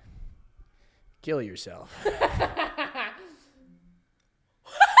 Alexa, kill yourself.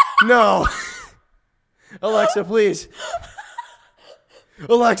 No. Alexa, please.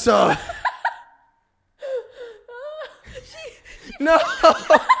 Alexa. No.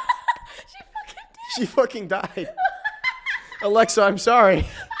 She fucking died. Alexa, I'm sorry.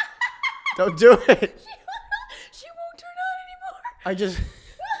 Don't do it. She won't turn on anymore.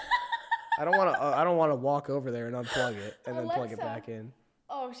 I don't want to walk over there and unplug it and then plug it Alexa. back in.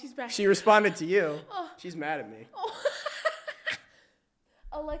 Oh, she's back. She responded to you. She's mad at me.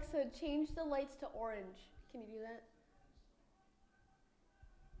 Alexa, change the lights to orange. Can you do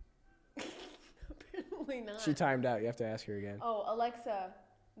that? Apparently not. She timed out. You have to ask her again. Oh, Alexa,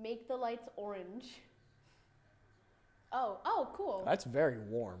 make the lights orange. Oh, cool. That's very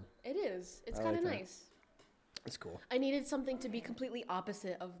warm. It is. It's I kind of like that. nice. It's cool. I needed something to be completely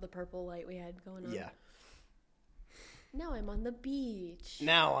opposite of the purple light we had going on. Yeah. Now I'm on the beach.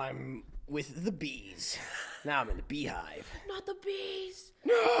 Now I'm with the bees. Now I'm in the beehive. Not the bees.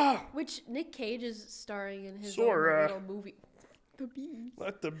 No! Which Nick Cage is starring in his Sora. own little movie. The bees.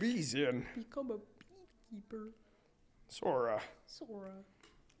 Let the bees in. Become a beekeeper. Sora, Sora.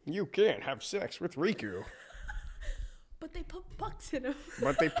 you can't have sex with Riku. But they put bugs in him.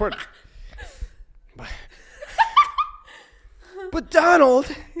 But they put... But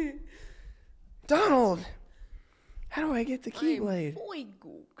Donald! Donald! How do I get the Keyblade?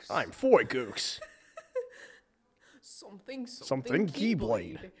 I'm Foy Gooks. Something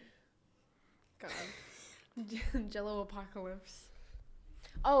Keyblade. God. Jello Apocalypse.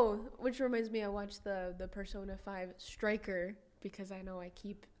 Oh, which reminds me, I watched the Persona 5 Striker because I know I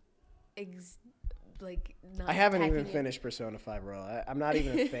keep not I haven't even attacking it. finished Persona 5 Royal. I'm not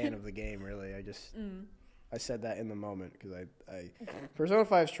even a fan of the game, really. I just... I said that in the moment because I Persona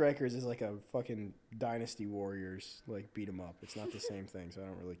 5 Strikers is like a fucking Dynasty Warriors like beat 'em up. It's not the same thing, so I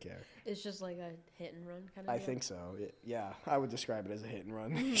don't really care. It's just like a hit and run kind of I deal. think so. Yeah, I would describe it as a hit and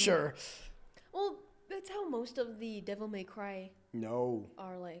run. Sure. Well, that's how most of the Devil May Cry No.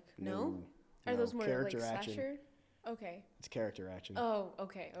 are like. No. No? Are No. those more Character like action. slasher? Okay. It's character action. Oh,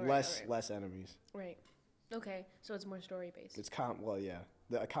 okay. All right, Less enemies. Right. Okay, so it's more story based. It's yeah.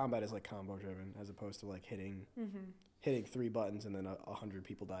 The combat is like combo driven as opposed to like hitting 3 buttons and then 100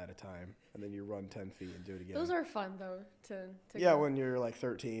 people die at a time and then you run 10 feet and do it again. Those are fun though to yeah, go. when you're like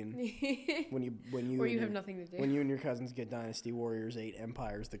 13. when you or you have nothing to do. When you and your cousins get Dynasty Warriors 8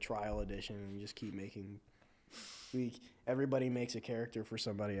 Empires, the trial edition, and you just keep making. Everybody makes a character for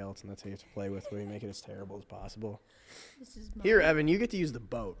somebody else, and that's how you have to play with. Where you make it as terrible as possible. This is Here, Evan, you get to use the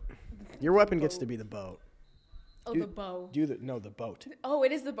boat. Your weapon gets to be the boat. Oh, the bow. The boat. Oh,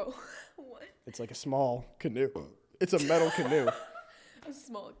 it is the bow. What? It's like a small canoe. It's a metal canoe. A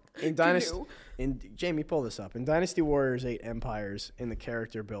small In Dynasty, Jamie, pull this up. In Dynasty Warriors 8 Empires, in the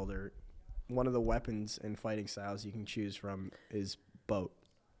character builder, one of the weapons and fighting styles you can choose from is boat.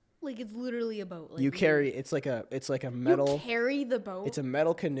 Like it's literally a boat. Like You carry. It's like a metal. You carry the boat. It's a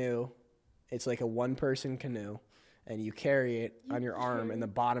metal canoe. It's like a 1-person canoe, and you carry it on your arm, and the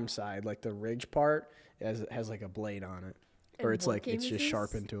bottom side, like the ridge part, has like a blade on it, or it's what like game it's is just this?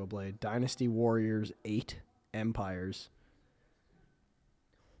 sharpened to a blade. Dynasty Warriors 8 Empires.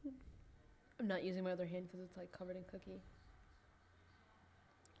 I'm not using my other hand because it's like covered in cookie.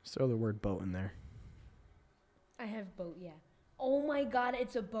 Just throw the word boat in there. I have boat, yeah. Oh my god,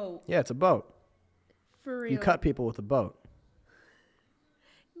 it's a boat. Yeah, it's a boat. For real. You cut people with a boat.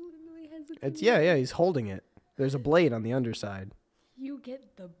 It literally has a It's yeah, he's holding it. There's a blade on the underside. You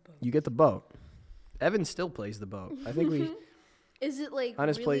get the boat. You get the boat. Evan still plays the boat. I think we Is it like on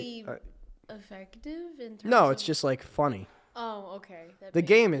his really plate. effective in terms No, of... it's just like funny. Oh, okay. That The makes-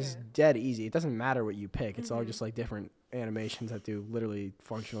 game is yeah. dead easy. It doesn't matter what you pick. It's all just like different animations that do literally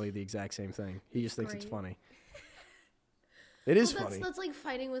functionally the exact same thing. He just thinks it's Great. funny. It is Well, funny. that's like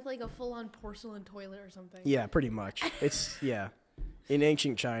fighting with like a full-on porcelain toilet or something. Yeah, pretty much. It's yeah. In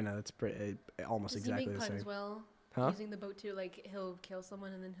ancient China, it's almost Does exactly he make the puns same. well? Huh? Using the boat too, like he'll kill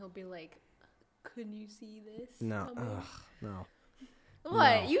someone and then he'll be like, "Couldn't you see this?" No, coming?" no.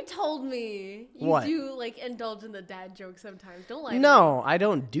 What? No. You told me. You What? do like indulge in the dad joke sometimes. Don't lie. To No, I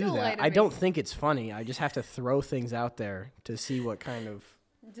don't do Don't lie that. to I me. don't think it's funny. I just have to throw things out there to see what kind of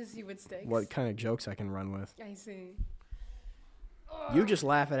me to see what sticks. jokes I can run with. I see. You just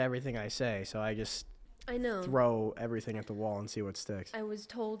laugh at everything I say, so I just I know. throw everything at the wall and see what sticks. I was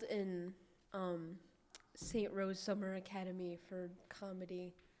told in St. Rose Summer Academy for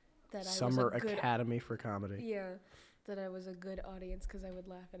comedy that Summer I was a good Academy for Comedy. yeah, that I was a good audience because I would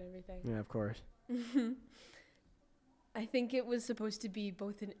laugh at everything. Yeah, of course. I think it was supposed to be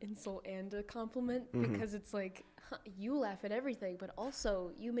both an insult and a compliment because it's like you laugh at everything, but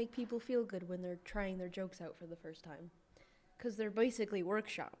also you make people feel good when they're trying their jokes out for the first time because they're basically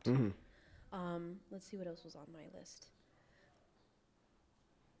workshopped. Let's see what else was on my list.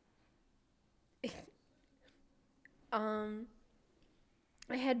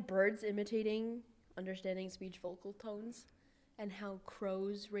 I had birds imitating understanding speech vocal tones and how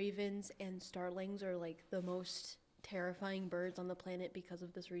crows, ravens, and starlings are like the most terrifying birds on the planet because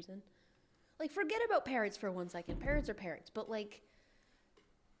of this reason. Like, forget about parrots for 1 second. Parrots are parrots, but like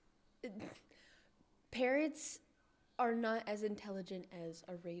parrots are not as intelligent as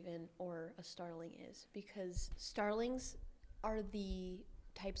a raven or a starling is because starlings are the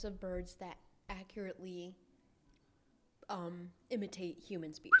types of birds that accurately imitate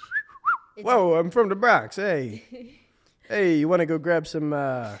human speech. Whoa, I'm from the Bronx. Hey. Hey, you want to go grab some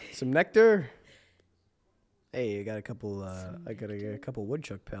nectar? Hey, I got a couple. I got a couple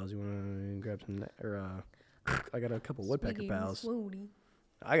woodchuck pals. You want to grab some I got a couple woodpecker pals.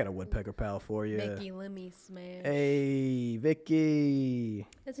 I got a woodpecker pal for you. Vicky, let me smash. Hey, Vicky.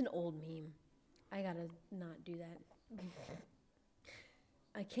 That's an old meme. I gotta not do that.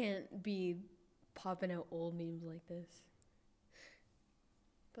 I can't be popping out old memes like this.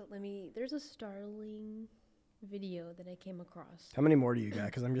 But there's a startling video that I came across. How many more do you got?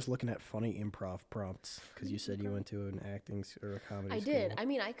 Because I'm just looking at funny improv prompts. Because you said you went to an acting or a comedy school. I did. I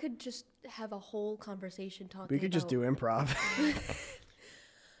mean, I could just have a whole conversation talking. We could just do improv.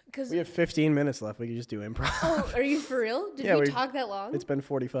 Because we have 15 minutes left. We could just do improv. Oh, are you for real? Did we talk that long? It's been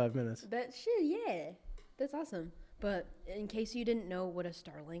 45 minutes. That shit, yeah. That's awesome. But in case you didn't know what a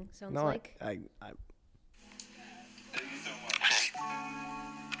starling sounds like. I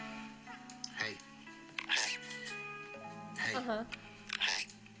Uh-huh.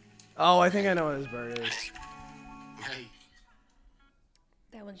 Oh, I think I know what this bird is. Hey.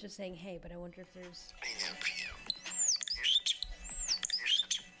 That one's just saying hey, but I wonder if there's...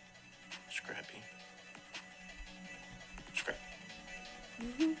 Scrappy. Scrap.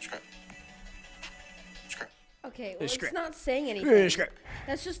 Scrap. Scrap. Okay, well, Scrap. it's not saying anything. Scrap.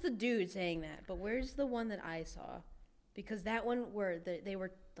 That's just the dude saying that. But where's the one that I saw? Because that one where they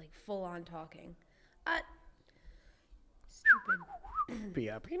were like full on talking. Stupid.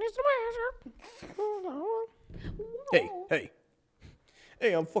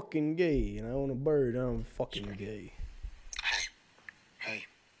 Hey, I'm fucking gay, and I own a bird, and I'm fucking gay. Hey.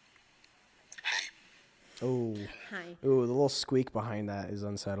 Oh. Hi. Oh, the little squeak behind that is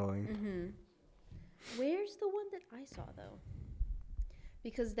unsettling. Mm-hmm. Where's the one that I saw, though?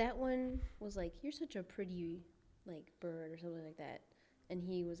 Because that one was like, you're such a pretty, like, bird or something like that. And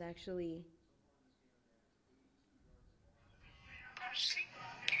he was actually...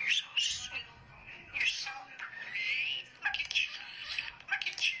 You're so sweet. You're so pretty. Look at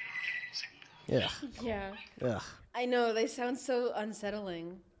you. Yeah. Yeah. Ugh. I know, they sound so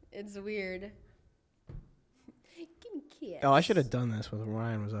unsettling. It's weird. Give me kiss. Oh, I should have done this when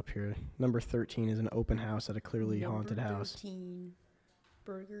Ryan was up here. Number 13 is an open house at a clearly haunted house. 13.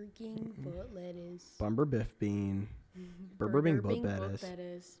 Burger King, foot lettuce. Bumber Biff Bean. Burger Bing Butt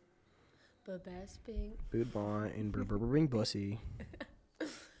Bettis. But best bing. Boot Bon and Burger Bing Bussy.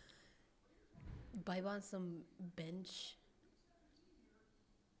 Vibe on some bench.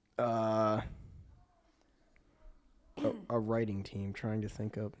 A writing team trying to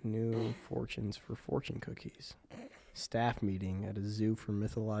think up new fortunes for fortune cookies. Staff meeting at a zoo for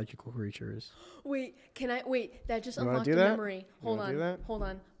mythological creatures. Wait, that just You wanna unlocked do a that? memory. You wanna do that? Hold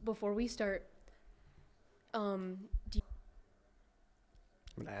on. Before we start, I'm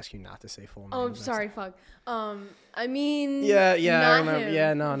gonna ask you not to say full names. oh, I'm sorry, fuck. I mean, Yeah, I not remember. him.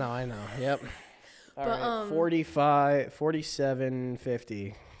 Yeah, no, I know. Yep. All But, right, 45, 47,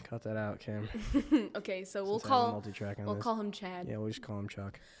 50. Cut that out, Kim. Okay, so Since I have a we'll multi-track on this. call him Chad. Yeah, we'll just call him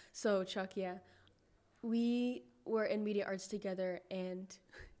Chuck. So Chuck, yeah, we were in media arts together, and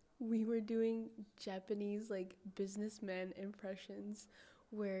we were doing Japanese like businessman impressions,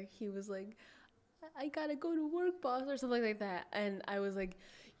 where he was like, "I gotta go to work, boss," or something like that, and I was like,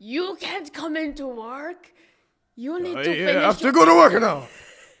 "You can't come into work. You need to finish." I have to go to work now.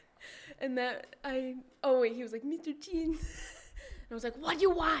 And he was like, "Mr. Chin." And I was like, "What do you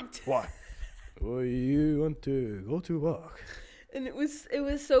want?" Why? Well, you want to go to work. And it was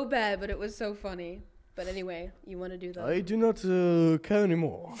so bad, but it was so funny. But anyway, you want to do the... I do not care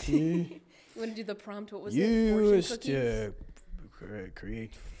anymore. You want to do the prompt? What was it? You Fortune must cookies?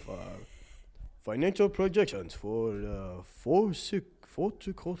 create financial projections for the fourth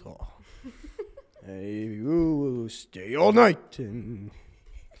quarter. You will stay all night.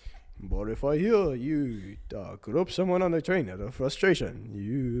 But if I hear you group someone on the train out of frustration,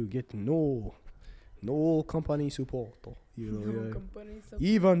 you get no company support.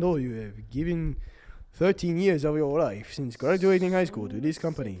 Even though you have given 13 years of your life since graduating high school to this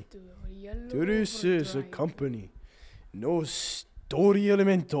company. This is a company. No story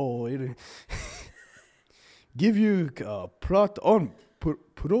element or give you plot on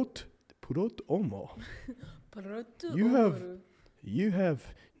You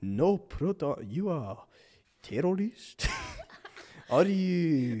have no plot. You are terrorist. Are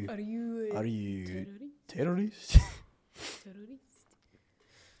you terrorist?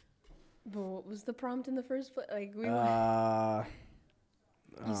 But what was the prompt in the first place? Like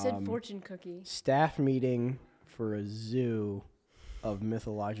you said fortune cookie. Staff meeting for a zoo of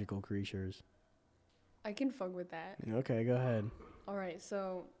mythological creatures. I can fuck with that. Okay, go ahead. All right,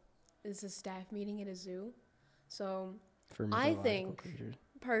 so it's a staff meeting at a zoo. So For I mythological think, creatures.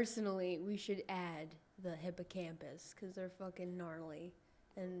 personally, we should add the hippocampus because they're fucking gnarly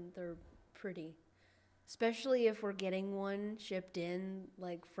and they're pretty. Especially if we're getting one shipped in,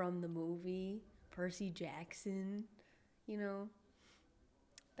 like, from the movie, Percy Jackson, you know,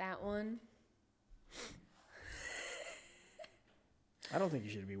 that one. I don't think you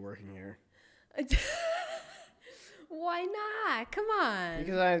should be working here. Why not? Come on.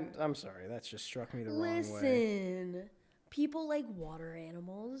 Because I'm sorry, that's just struck me the wrong way. Listen, people like water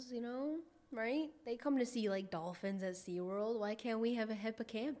animals, you know, right? They come to see, like, dolphins at SeaWorld. Why can't we have a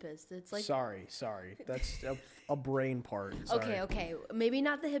hippocampus? It's like... Sorry. That's a brain part. Sorry. Okay. Maybe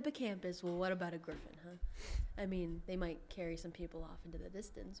not the hippocampus. Well, what about a griffin, huh? I mean, they might carry some people off into the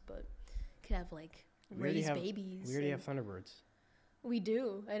distance, but could have, like, raised babies. We already have Thunderbirds. We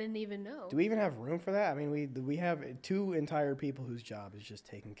do. I didn't even know. Do we even have room for that? I mean, we have 2 entire people whose job is just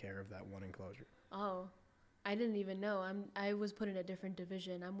taking care of that one enclosure. Oh, I didn't even know. I was put in a different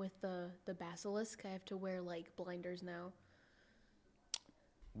division. I'm with the basilisk. I have to wear, like, blinders now.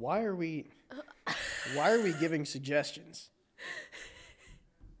 Why are we giving suggestions?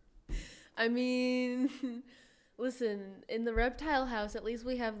 I mean, listen, in the reptile house, at least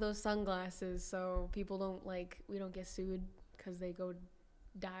we have those sunglasses so people don't, like, we don't get sued because they go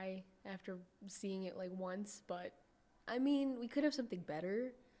die after seeing it, like, once. But, I mean, we could have something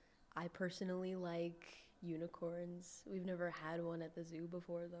better. I personally like unicorns. We've never had one at the zoo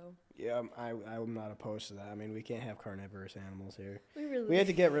before, though. Yeah, I'm not opposed to that. I mean, we can't have carnivorous animals here. We We had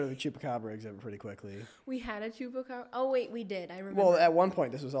to get rid of the chupacabra exhibit pretty quickly. We had a chupacabra. Oh wait, we did. I remember. Well, at one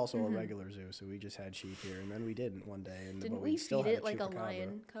point, this was also a regular zoo, so we just had sheep here, and then we didn't one day. Didn't but we still feed had it like a chupacabra.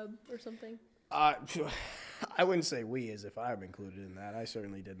 lion cub or something? I wouldn't say we as if I'm included in that. I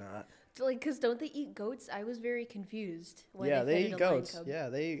certainly did not. Like, cause don't they eat goats? I was very confused. Why Yeah, they fed eat it a lion goats. cub. Yeah,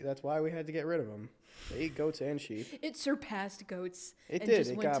 that's why we had to get rid of them. They eat goats and sheep. It surpassed goats. It and did.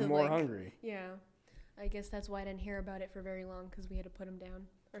 just It went got to, more like, hungry. Yeah, I guess that's why I didn't hear about it for very long because we had to put him down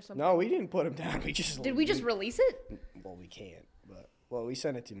or something. No, we didn't put them down. We just Did we just release it? Well, we can't. But we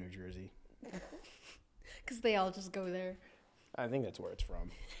sent it to New Jersey. Because they all just go there. I think that's where it's from,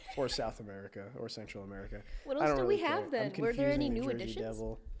 or South America, or Central America. What I else don't do really we have care. I'm then? Were there any confusing new the Jersey additions?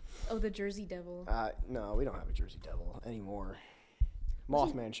 Devil. Oh, the Jersey Devil. No, we don't have a Jersey Devil anymore.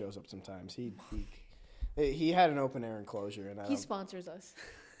 Mothman shows up sometimes. He had an open air enclosure, and He sponsors us.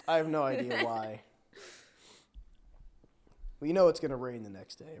 I have no idea why. Well, you know it's gonna rain the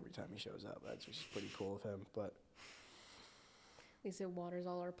next day every time he shows up. That's just pretty cool of him. But At least it waters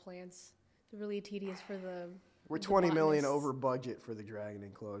all our plants. It's really tedious for the. we're the $20 million botanists. over budget for the dragon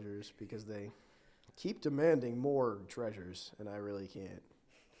enclosures because they keep demanding more treasures, and I really can't.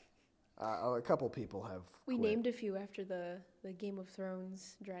 A couple people have. We quit. named a few after the Game of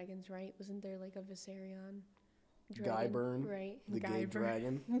Thrones dragons, right? Wasn't there like a Viserion dragon? Qyburn, Right. the gay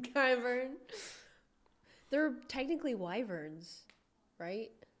dragon. Qyburn. They're technically wyverns, right?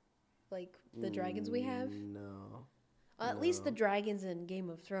 Like the dragons we have? No. At least the No. dragons in Game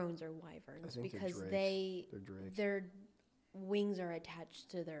of Thrones are wyverns I think because they're they They're drakes. their wings are attached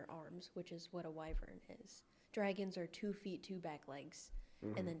to their arms, which is what a wyvern is. Dragons are 2 feet, 2 back legs,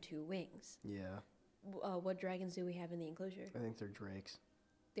 and then 2 wings. Yeah, What dragons do we have in the enclosure? I think they're drakes.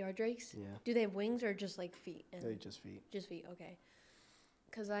 They are drakes? Yeah, Do they have wings or just like feet? And they just feet. just feet, okay.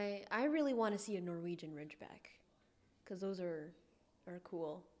 Because I really want to see a Norwegian ridgeback. Because those are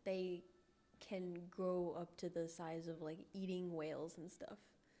cool. They can grow up to the size of like eating whales and stuff,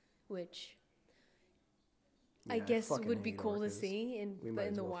 which I Yeah, guess fucking would be hate cool to orcas. see in We might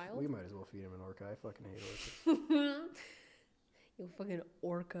as the well- wild. We might as well feed him an orca. I fucking hate orcas. You fucking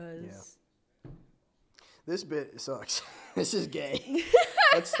orcas. Yeah. This bit sucks. This is gay.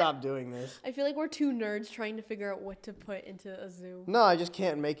 Let's stop doing this. I feel like we're two nerds trying to figure out what to put into a zoo. No, I just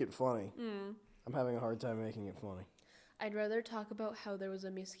can't make it funny. I'm having a hard time making it funny. I'd rather talk about how there was a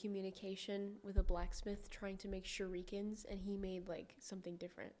miscommunication with a blacksmith trying to make shurikens, and he made like something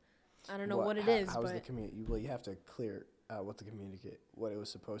different. I don't know what it is, How's but well, you have to clear out what what it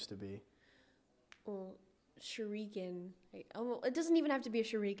was supposed to be. well, shuriken. It doesn't even have to be a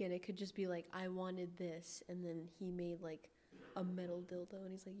shuriken. It could just be like, I wanted this, and then he made like a metal dildo,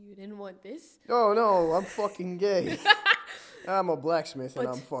 and he's like, you didn't want this? Oh no, I'm fucking gay. I'm a blacksmith and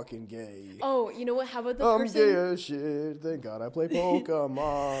But- I'm fucking gay. Oh, you know what? How about the I'm person? gay as shit. Thank God I play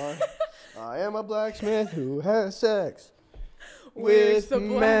Pokemon. I am a blacksmith who has sex Where's with the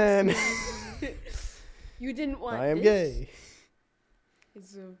men. You didn't want I am this? gay.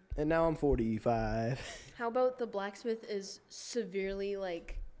 It's a- And now I'm 45. How about the blacksmith is severely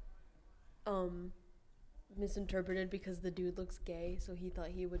like misinterpreted because the dude looks gay, so he thought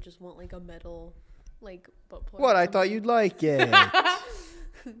he would just want like a metal like butt plug. What? I thought you'd like it.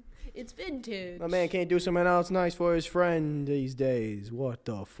 It's vintage. My man can't do something else nice for his friend these days. What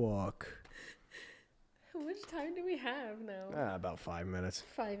the fuck? How much time do we have now? About 5 minutes.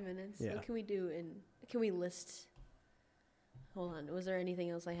 5 minutes. Yeah. What can we do? Can we list? Hold on. Was there anything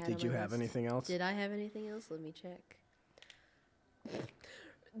else I had? Did on you my have list? anything else? Did I have anything else? Let me check.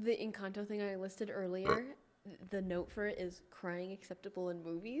 The Encanto thing I listed earlier. The note for it is crying acceptable in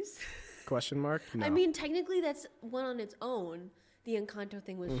movies. Question mark? No. I mean, technically that's one on its own. The Encanto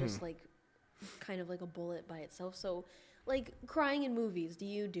thing was just like kind of like a bullet by itself. So, like, crying in movies, do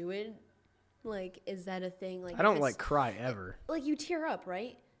you do it? Like, is that a thing? Like, I don't like cry ever. like you tear up,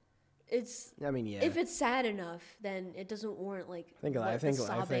 right? It's. I mean, yeah. If it's sad enough, then it doesn't warrant like. I think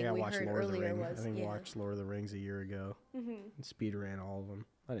I watched heard Lord of the earlier Rings. was. I think I Yeah. watched Lord of the Rings a year ago. And speed ran all of them.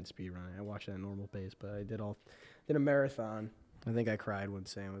 I didn't speed run it. I watched it at normal pace, but I did a marathon. I think I cried when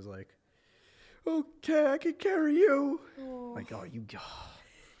Sam was like, "Okay, I can carry you." Oh, Like, oh, you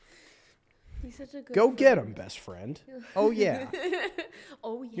he's such a good. go friend. get him, best friend. Oh yeah,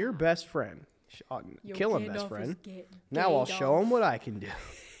 Oh yeah. your best friend. Yo, Kill him, Gandalf best is friend. ga- Now I'll show Gandalf. him what I can do.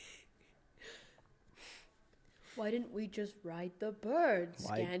 Why didn't we just ride the birds,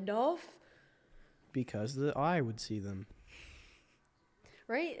 Why- Gandalf? Because the eye would see them.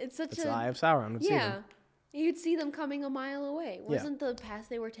 Right? It's such It's a the eye of Sauron would see yeah. them. You'd see them coming a mile away. Yeah. Wasn't the path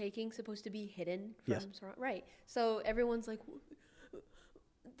they were taking supposed to be hidden from Yes. right? So everyone's like,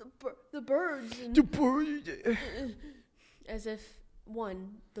 the birds, and as if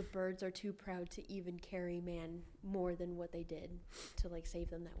one, the birds are too proud to even carry man more than what they did to like save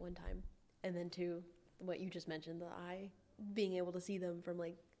them that one time, and then two, what you just mentioned, the eye being able to see them from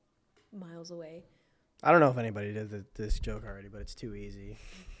like miles away. I don't know if anybody did this joke already, but it's too easy.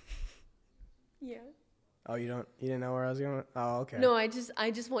 Yeah. Oh, you didn't know where I was going? Oh, okay. No, I just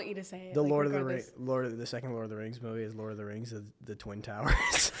want you to say it. The like, Lord of the regardless. the second Lord of the Rings movie is Lord of the Rings, the Twin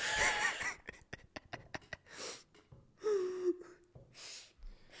Towers.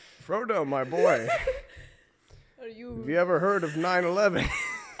 Frodo, my boy, Are you? have you ever heard of 9/11?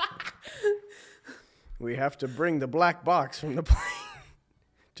 We have to bring the black box from the plane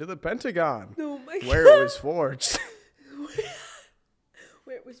to the Pentagon, Oh my where it was forged,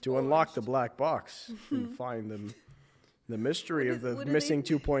 Where it was to unlock the forged. black box and find them. The mystery of the what do missing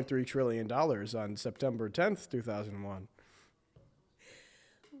they- $2.3 trillion on September 10th, 2001.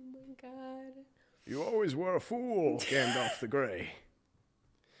 Oh my god. You always were a fool, Gandalf the Grey.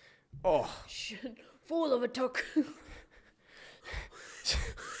 Oh, Shit. Fool of a took.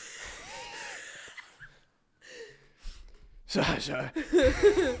 sorry. Sorry,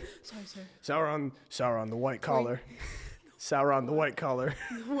 sir. Sauron the white collar. Sauron the white collar.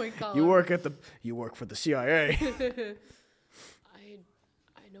 Oh my god. You work for the CIA. I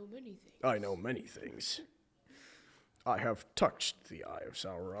know many things. I know many things. I have touched the eye of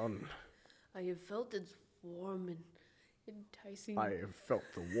Sauron. I have felt its warm and enticing. I have felt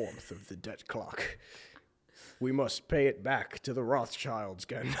the warmth of the debt clock. We must pay it back to the Rothschilds,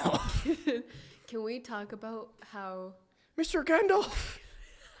 Gandalf. Can we talk about how Mr. Gandalf!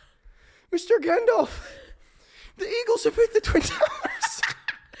 Mr. Gandalf! The Eagles have hit the Twin Towers!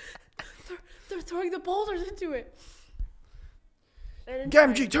 they're throwing the boulders into it? And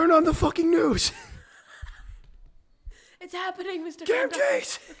Gamgee, turn on the fucking news! it's happening, Mr. Gandalf.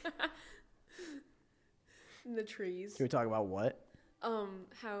 Gamgees! In the trees. Can we talk about what?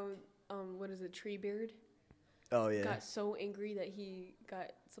 How what is it, Treebeard? Oh, yeah. Got so angry that he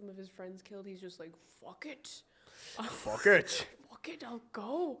got some of his friends killed. He's just like, fuck it. Fuck it. Fuck it, I'll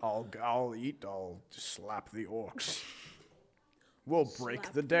go. I'll slap the orcs. We'll break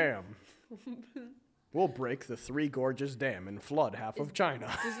Slap the dam. We'll break the Three Gorges Dam and flood half of China.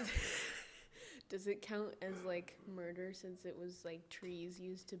 Does it count as like murder since it was like trees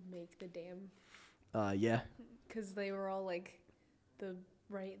used to make the dam? Yeah. Because they were all like the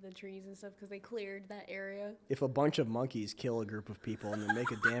trees and stuff because they cleared that area. If a bunch of monkeys kill a group of people and then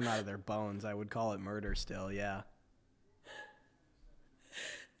make a dam out of their bones, I would call it murder still, yeah.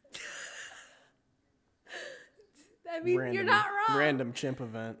 I mean, you're not wrong. Random chimp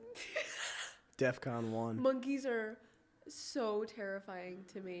event. DEFCON 1. Monkeys are so terrifying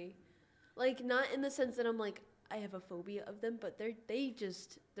to me. Like, not in the sense that I'm like, I have a phobia of them, but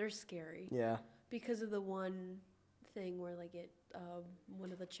they're scary. Yeah. Because of the one thing where like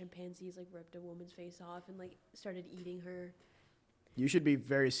one of the chimpanzees like ripped a woman's face off and like started eating her. You should be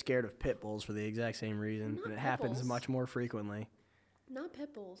very scared of pit bulls for the exact same reason. Not And it pit happens bulls. much more frequently. Not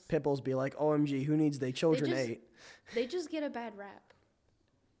pit bulls. Pit bulls be like, OMG, who needs their children just- ate? They just get a bad rap.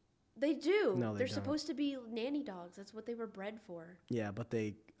 They do. No, they They're don't. supposed to be nanny dogs. That's what they were bred for. Yeah, but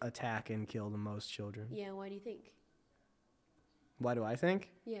they attack and kill the most children. Yeah, why do you think? Why do I think?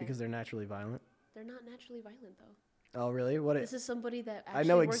 Yeah. Because they're naturally violent. They're not naturally violent, though. Oh, really? This is somebody that actually I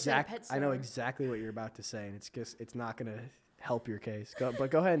know works at a pet store. I know exactly what you're about to say, and it's not gonna help your case.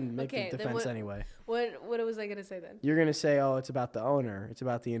 But go ahead and make Okay, the then defense anyway. What was I gonna say then? You're gonna say, oh, it's about the owner, it's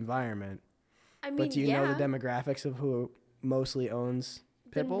about the environment. I mean, But do you know the demographics of who mostly owns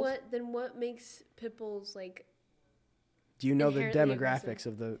pit bulls? Then what makes pit bulls like? Do you know the inherently demographics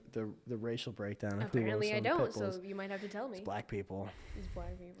of the racial breakdown of Apparently, who I owns don't. pit bulls? So you might have to tell me. It's black people. It's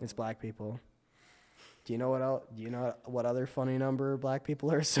black people. It's black people. Do you know what else? Do you know what other funny number black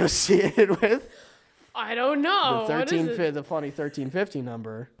people are associated with? I don't know. The What is it? the funny 1350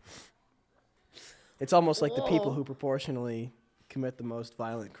 number. It's almost like the people Whoa. who proportionally commit the most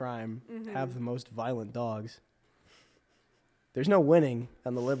violent crime have the most violent dogs. There's no winning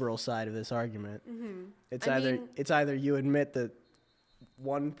on the liberal side of this argument. It's either you admit that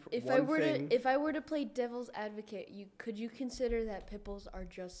If I were to play devil's advocate, could you consider that pit bulls are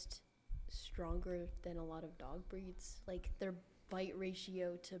just stronger than a lot of dog breeds? Like their bite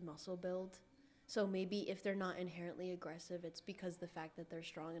ratio to muscle build. So maybe if they're not inherently aggressive, it's because the fact that they're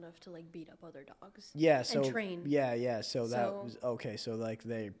strong enough to like beat up other dogs. Yeah, so and train. Yeah. So that was okay. So like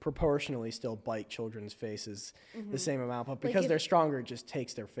they proportionally still bite children's faces the same amount, but because they're stronger, it just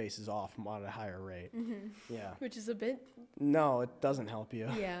takes their faces off at a higher rate. Yeah. Which is a bit. No, it doesn't help you.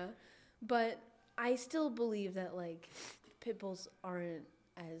 Yeah, but I still believe that like pit bulls aren't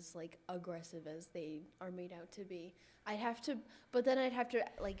as like aggressive as they are made out to be. I'd have to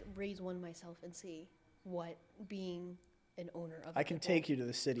like raise one myself and see what being an owner of. I can take you to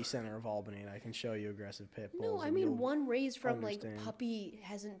the city center of Albany and I can show you aggressive pit bulls. No, I and mean you'll one raised from understand. like puppy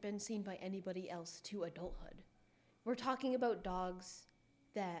hasn't been seen by anybody else to adulthood. We're talking about dogs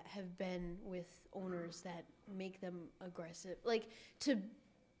that have been with owners that make them aggressive. Like, to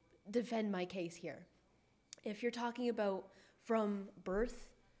defend my case here, if you're talking about from birth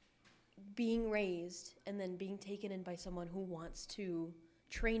being raised and then being taken in by someone who wants to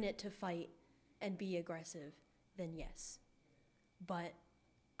train it to fight and be aggressive, then yes. But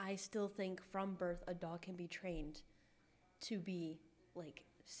I still think from birth a dog can be trained to be like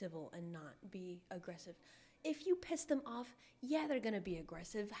civil and not be aggressive. If you piss them off, yeah, they're gonna be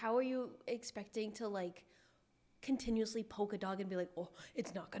aggressive. How are you expecting to like continuously poke a dog and be like, oh,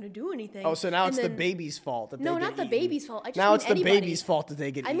 it's not gonna do anything? Oh, so now and it's then, the baby's fault that no, they get not the eaten. baby's fault. I just Now mean it's the anybody. baby's fault that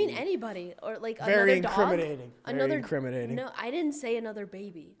they get I eaten. mean anybody or like Very another incriminating. dog. Very incriminating. No, I didn't say another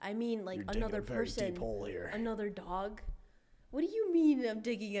baby. I mean like You're digging another a very person. deep hole here. Another dog. What do you mean I'm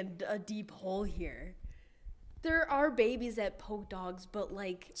digging a deep hole here? There are babies that poke dogs, but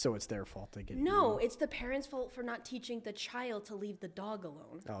like... So it's their fault they get No, eaten. it's the parents' fault for not teaching the child to leave the dog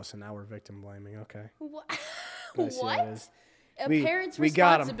alone. Oh, so now we're victim blaming. Okay. What? I see how it What? is. A We- parent's we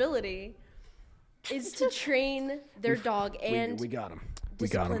got 'em. responsibility is to train their dog and we got him.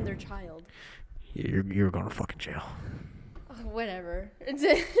 discipline their child. You're going to fucking jail. Oh, whatever.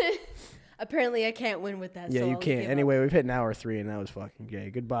 Apparently I can't win with that. Yeah, so you I'll can't. give up. Anyway, we've hit an hour 3 and that was fucking gay.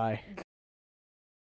 Goodbye.